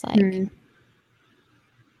it looks like.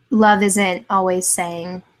 Love isn't always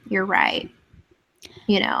saying you're right,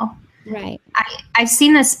 you know. Right. I've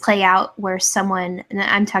seen this play out where someone, and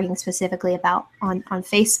I'm talking specifically about on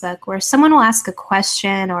Facebook, where someone will ask a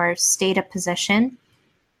question or state a position,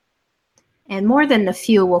 and more than a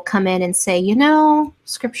few will come in and say, you know,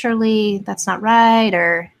 scripturally, that's not right,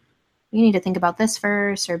 or you need to think about this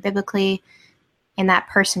verse, or biblically, and that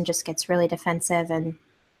person just gets really defensive, and,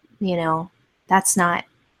 you know,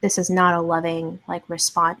 this is not a loving, like,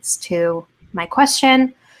 response to my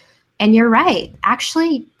question. And you're right.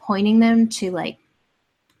 Actually pointing them to, like,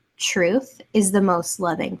 truth is the most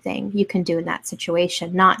loving thing you can do in that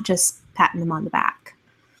situation, not just patting them on the back.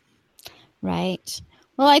 Right.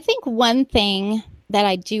 Well, I think one thing that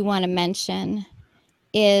I do want to mention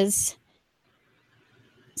is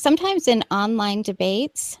sometimes in online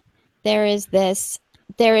debates, there is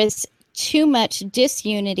too much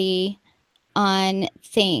disunity on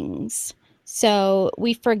things. So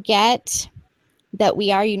we forget that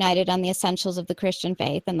we are united on the essentials of the Christian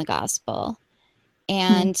faith and the gospel.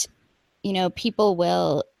 And, you know, people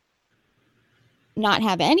will not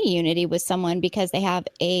have any unity with someone because they have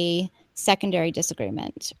a secondary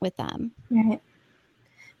disagreement with them. Right.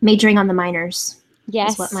 Majoring on the minors.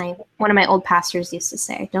 Yes. Is what one of my old pastors used to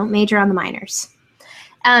say. Don't major on the minors.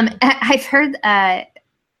 I've heard,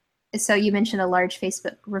 so you mentioned a large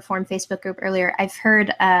Reformed Facebook group earlier. I've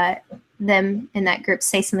heard them in that group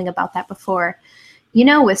say something about that before. You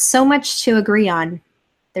know, with so much to agree on,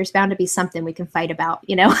 there's bound to be something we can fight about,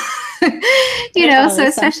 you know. You know, so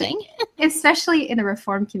especially in the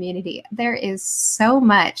Reformed community, there is so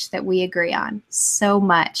much that we agree on, so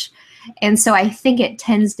much. And so I think it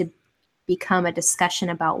tends to become a discussion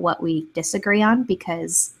about what we disagree on,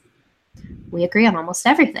 because we agree on almost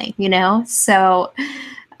everything, you know? So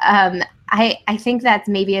I think that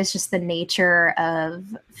maybe it's just the nature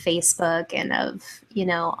of Facebook and of, you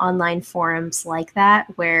know, online forums like that,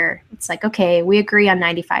 where it's like, okay, we agree on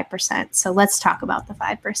 95%. So let's talk about the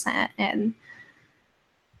 5%. And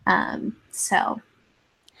so.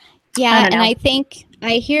 Yeah. And I think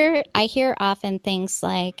I hear often things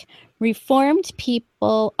like Reformed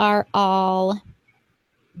people are all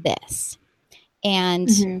this. And,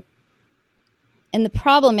 and the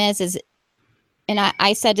problem is, and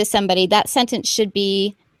I said to somebody, that sentence should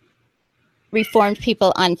be Reformed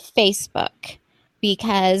people on Facebook,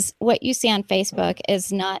 because what you see on Facebook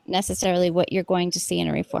is not necessarily what you're going to see in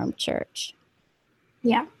a Reformed church.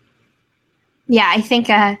 Yeah. Yeah, I think,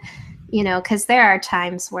 you know, because there are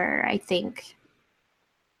times where I think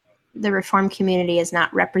the Reformed community is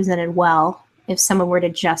not represented well. If someone were to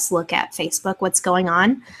just look at Facebook, what's going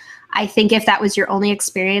on, I think if that was your only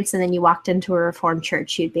experience and then you walked into a Reformed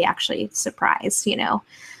church, you'd be actually surprised, you know,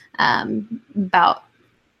 about,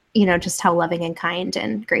 you know, just how loving and kind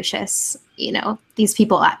and gracious, you know, these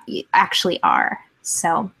people actually are.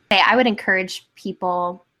 So I would encourage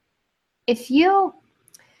people, if you're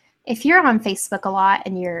on Facebook a lot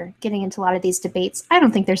and you're getting into a lot of these debates, I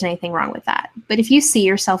don't think there's anything wrong with that. But if you see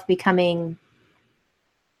yourself becoming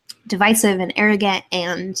divisive and arrogant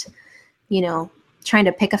and, you know, trying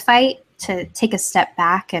to pick a fight, to take a step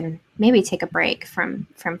back and maybe take a break from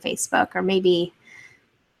Facebook, or maybe,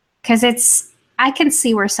 because I can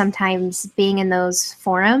see where sometimes being in those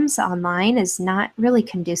forums online is not really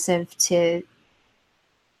conducive to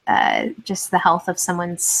just the health of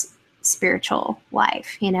someone's spiritual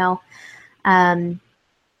life, you know. I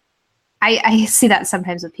see that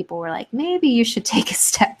sometimes with people where like, maybe you should take a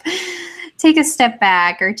step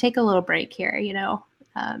back or take a little break here, you know.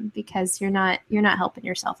 Because you're not helping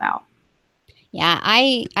yourself out. Yeah,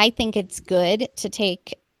 I think it's good to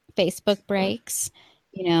take Facebook breaks,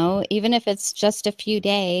 you know, even if it's just a few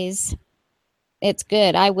days, it's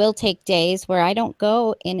good. I will take days where I don't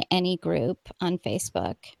go in any group on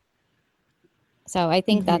Facebook. So I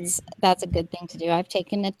think that's a good thing to do. I've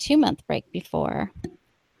taken a 2-month break before.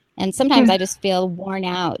 And sometimes I just feel worn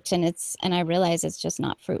out, and I realize it's just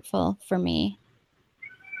not fruitful for me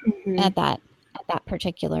at that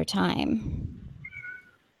particular time.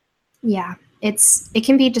 Yeah, it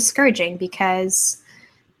can be discouraging, because,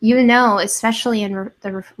 you know, especially in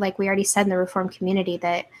like we already said, in the Reformed community,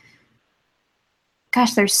 that,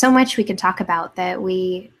 gosh, there's so much we can talk about that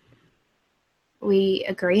we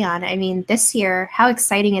agree on. I mean, this year, how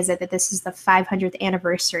exciting is it that this is the 500th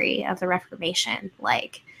anniversary of the Reformation?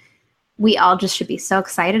 Like, we all just should be so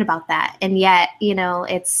excited about that. And yet, you know,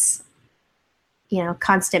 it's, you know,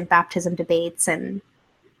 constant baptism debates and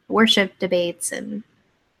worship debates and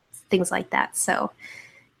things like that. So,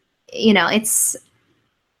 you know,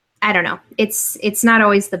 I don't know. It's not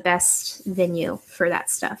always the best venue for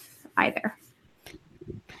that stuff either.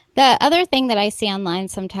 The other thing that I see online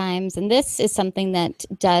sometimes, and this is something that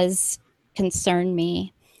does concern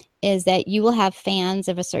me, is that you will have fans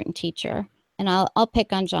of a certain teacher. And I'll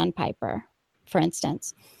pick on John Piper, for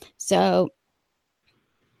instance. So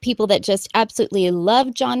people that just absolutely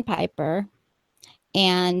love John Piper,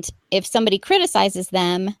 and if somebody criticizes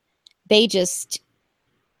them, they're just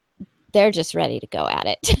ready to go at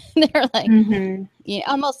it. They're like, you know,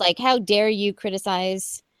 almost like, how dare you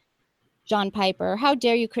criticize John Piper? How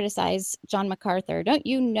dare you criticize John MacArthur? Don't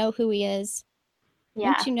you know who he is?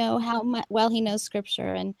 Yeah. Don't you know how well he knows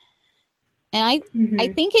scripture? And I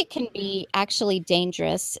think it can be actually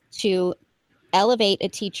dangerous to elevate a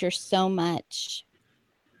teacher so much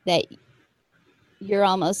that you're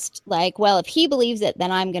almost like, well, if he believes it,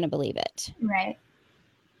 then I'm going to believe it. Right.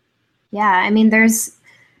 Yeah. I mean,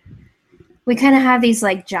 we kind of have these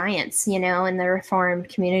like giants, you know, in the Reformed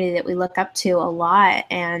community that we look up to a lot.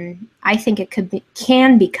 And I think it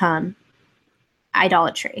can become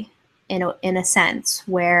idolatry in a sense,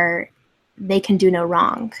 where they can do no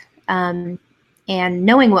wrong. And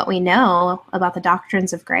knowing what we know about the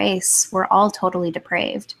doctrines of grace, we're all totally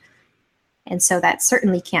depraved. And so that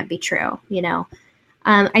certainly can't be true, you know.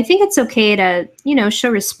 I think it's okay to, you know, show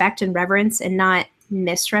respect and reverence and not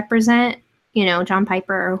misrepresent, you know, John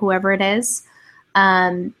Piper or whoever it is.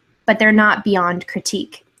 But they're not beyond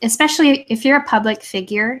critique, especially if you're a public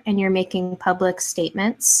figure and you're making public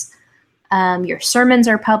statements. Your sermons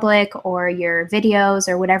are public, or your videos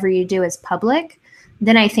or whatever you do is public.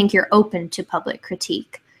 then I think you're open to public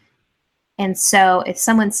critique. And so if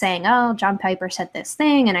someone's saying, oh, John Piper said this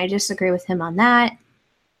thing and I disagree with him on that,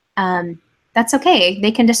 that's okay.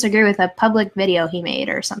 They can disagree with a public video he made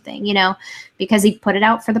or something, because he put it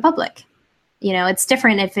out for the public. It's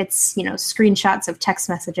different if it's, screenshots of text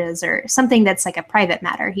messages or something that's like a private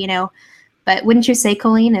matter, But wouldn't you say,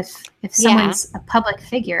 Colleen, if someone's a public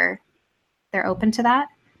figure, they're open to that?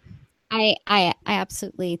 I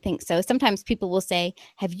absolutely think so. Sometimes people will say,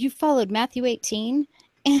 have you followed Matthew 18?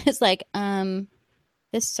 And it's like,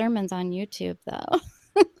 this sermon's on YouTube, though.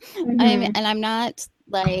 And I'm not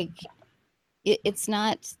like, it's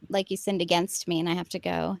not like you sinned against me and I have to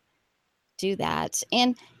go do that.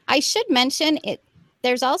 And I should mention it.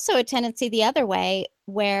 There's also a tendency the other way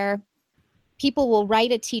where people will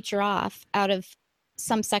write a teacher off out of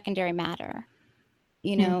some secondary matter.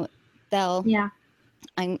 They'll,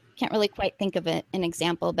 I can't really quite think of an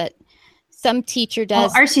example, but some teacher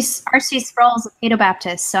does. Well, R.C. Sproul is a Paedo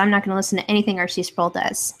Baptist, so I'm not going to listen to anything R.C. Sproul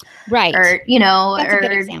does. Right. Or, that's a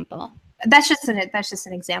good example. That's just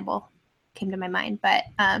an example came to my mind. But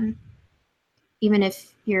even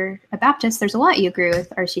if you're a Baptist, there's a lot you agree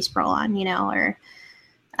with R.C. Sproul on, or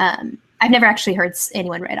I've never actually heard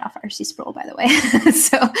anyone write off R.C. Sproul, by the way.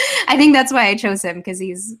 So I think that's why I chose him, because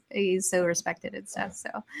he's so respected and stuff. So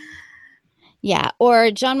yeah,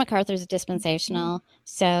 or John MacArthur's a dispensational,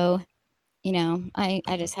 so I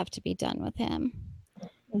just have to be done with him.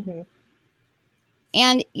 Mm-hmm.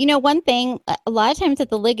 And one thing, a lot of times at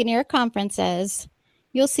the Ligonier conferences,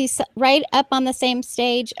 you'll see right up on the same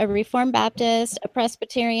stage a Reformed Baptist, a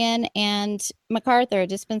Presbyterian, and MacArthur, a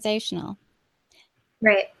dispensational.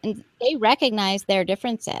 Right. And they recognize their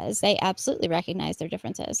differences. They absolutely recognize their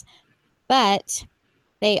differences. But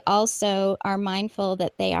they also are mindful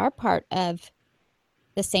that they are part of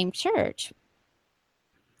the same church.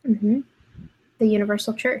 Mm-hmm. The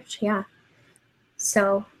universal church, yeah.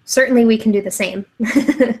 So certainly we can do the same.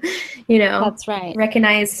 That's right.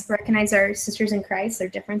 Recognize our sisters in Christ, their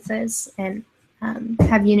differences, and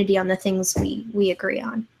have unity on the things we agree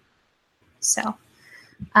on. So,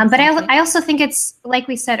 but I also think it's, like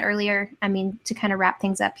we said earlier, to kind of wrap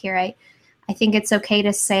things up here, I think it's okay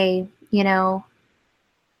to say,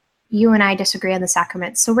 you and I disagree on the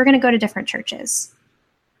sacraments, so we're going to go to different churches.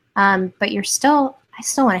 But I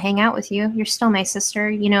still want to hang out with you. You're still my sister.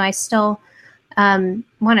 I still want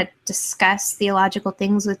to discuss theological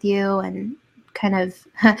things with you and kind of,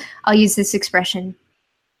 I'll use this expression,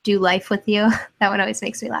 do life with you. That one always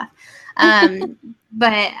makes me laugh.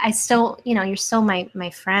 But I still, you're still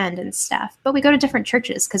my friend and stuff. But we go to different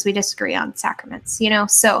churches because we disagree on sacraments,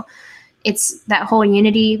 So it's that whole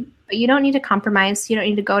unity. But you don't need to compromise. You don't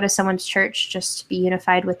need to go to someone's church just to be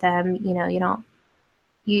unified with them.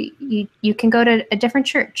 You can go to a different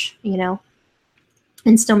church,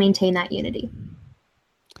 and still maintain that unity.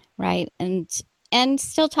 Right. And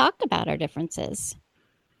still talk about our differences,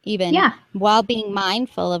 even while being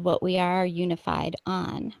mindful of what we are unified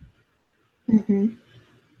on. Mm-hmm.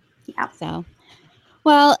 Yeah. So,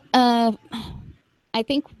 well, I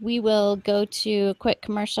think we will go to a quick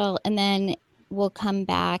commercial and then we'll come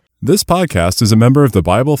back. This podcast is a member of the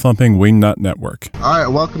Bible Thumping Wingnut Network. All right,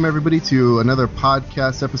 welcome everybody to another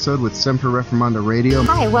podcast episode with Semper Reformanda Radio.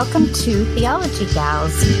 Hi, welcome to Theology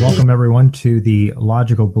Gals. Welcome everyone to the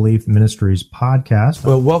Logical Belief Ministries podcast.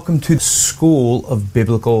 Well, welcome to School of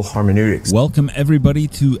Biblical Hermeneutics. Welcome everybody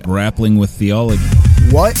to Grappling with Theology.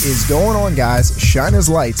 What is going on, guys? Shine as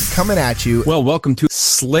lights coming at you. Well, welcome to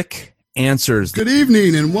Slick Answers. Good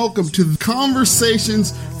evening and welcome to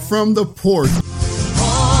Conversations from the Porch.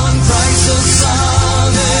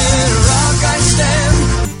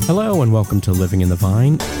 Hello and welcome to Living in the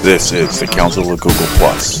Vine. This is the Council of Google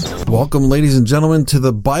Plus. Welcome, ladies and gentlemen, to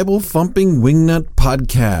the Bible Thumping Wingnut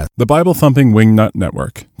Podcast. The Bible Thumping Wingnut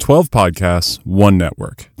Network. 12 podcasts, one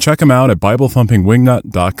network. Check them out at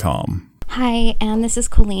BibleThumpingWingnut.com. Hi, and this is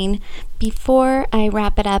Colleen. Before I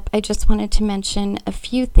wrap it up, I just wanted to mention a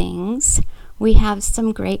few things. We have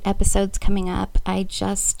some great episodes coming up. I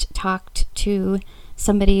just talked to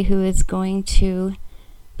somebody who is going to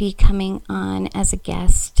be coming on as a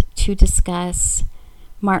guest to discuss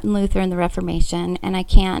Martin Luther and the Reformation, and I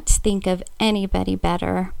can't think of anybody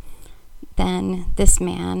better than this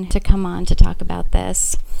man to come on to talk about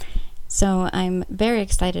this. So I'm very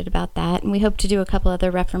excited about that, and we hope to do a couple other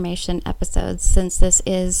Reformation episodes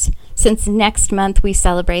since next month we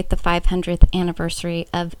celebrate the 500th anniversary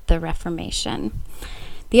of the Reformation.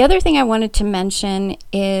 The other thing I wanted to mention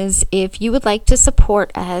is if you would like to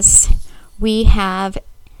support us, we have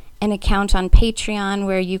an account on Patreon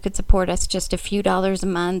where you could support us just a few dollars a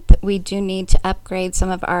month. We do need to upgrade some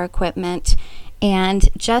of our equipment, And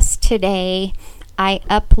just today, I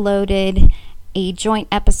uploaded a joint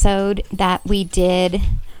episode that we did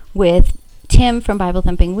with Tim from Bible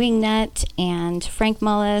Thumping Wingnut and Frank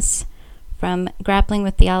Mullis from Grappling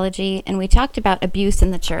with Theology, and we talked about abuse in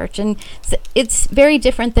the church. And it's very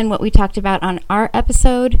different than what we talked about on our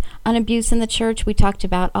episode on abuse in the church. We talked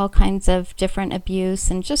about all kinds of different abuse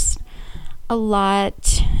and just a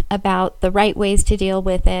lot about the right ways to deal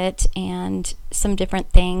with it and some different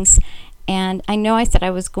things. And I know I said I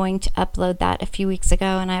was going to upload that a few weeks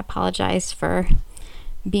ago, and I apologize for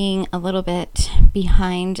being a little bit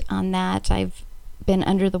behind on that. I've been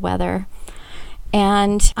under the weather.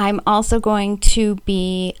 And I'm also going to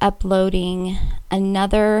be uploading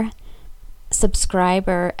another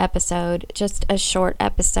subscriber episode, just a short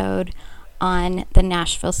episode on the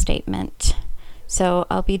Nashville Statement. So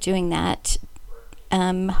I'll be doing that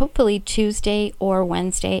hopefully Tuesday or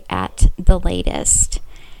Wednesday at the latest.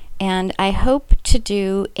 And I hope to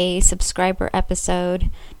do a subscriber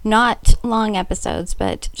episode, not long episodes,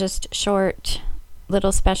 but just short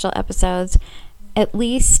little special episodes, at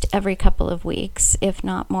least every couple of weeks, if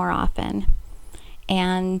not more often.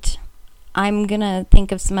 And I'm going to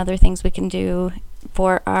think of some other things we can do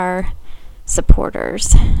for our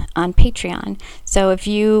supporters on Patreon. So if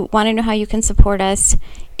you want to know how you can support us,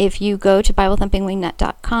 if you go to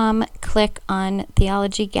BibleThumpingWingnut.com, click on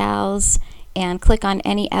Theology Gals, and click on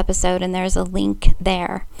any episode, and there's a link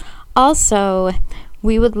there. Also,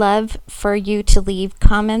 we would love for you to leave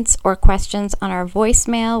comments or questions on our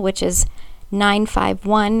voicemail, which is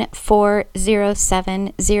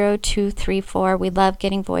 951-407-0234. We love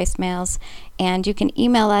getting voicemails. And you can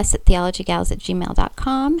email us at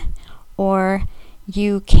theologygals@gmail.com, or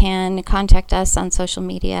you can contact us on social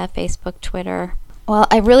media, Facebook, Twitter. Well,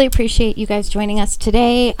 I really appreciate you guys joining us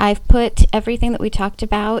today. I've put everything that we talked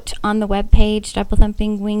about on the webpage, Bible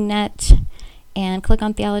Thumping Wingnut, and click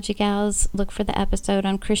on Theology Gals. Look for the episode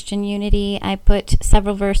on Christian unity. I put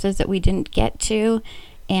several verses that we didn't get to,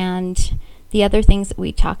 and the other things that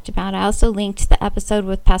we talked about. I also linked the episode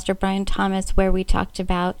with Pastor Brian Thomas where we talked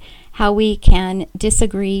about how we can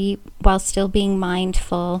disagree while still being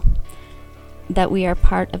mindful that we are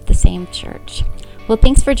part of the same church. Well,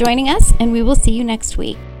 thanks for joining us, and we will see you next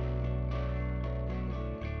week.